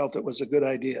Borelli felt it was a good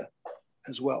idea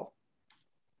as well.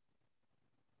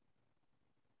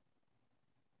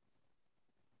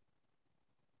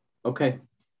 Okay,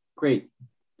 great.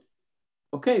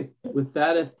 Okay, with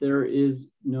that, if there is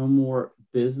no more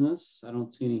business, I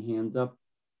don't see any hands up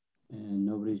and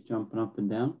nobody's jumping up and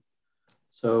down.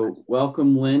 So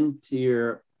welcome, Lynn, to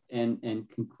your and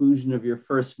conclusion of your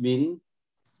first meeting.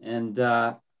 And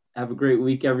have a great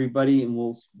week, everybody. And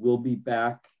we'll be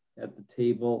back at the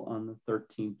table on the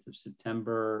 13th of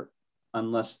September,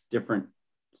 unless different,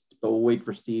 but we'll wait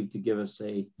for Steve to give us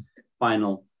a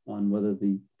final on whether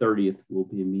the 30th will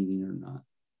be a meeting or not.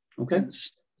 Okay. And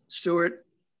Stuart,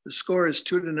 the score is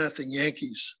 2-0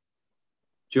 Yankees.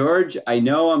 George, I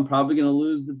know I'm probably going to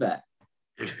lose the bet.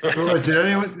 George, did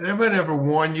anyone ever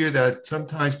warn you that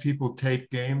sometimes people tape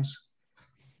games?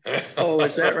 Oh,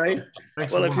 is that right?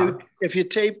 Thanks Well, if you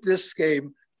tape this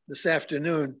game this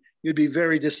afternoon, you'd be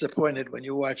very disappointed when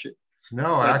you watch it.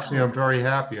 No, actually, I'm very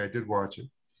happy. I did watch it.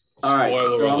 All right,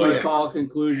 so I'm going to call a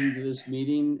conclusion to this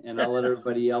meeting, and I'll let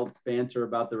everybody else banter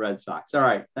about the Red Sox. All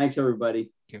right, thanks,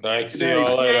 everybody. Thanks. See you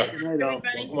all later. Good night, all.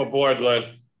 Welcome aboard, Lynn.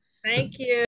 Thank you.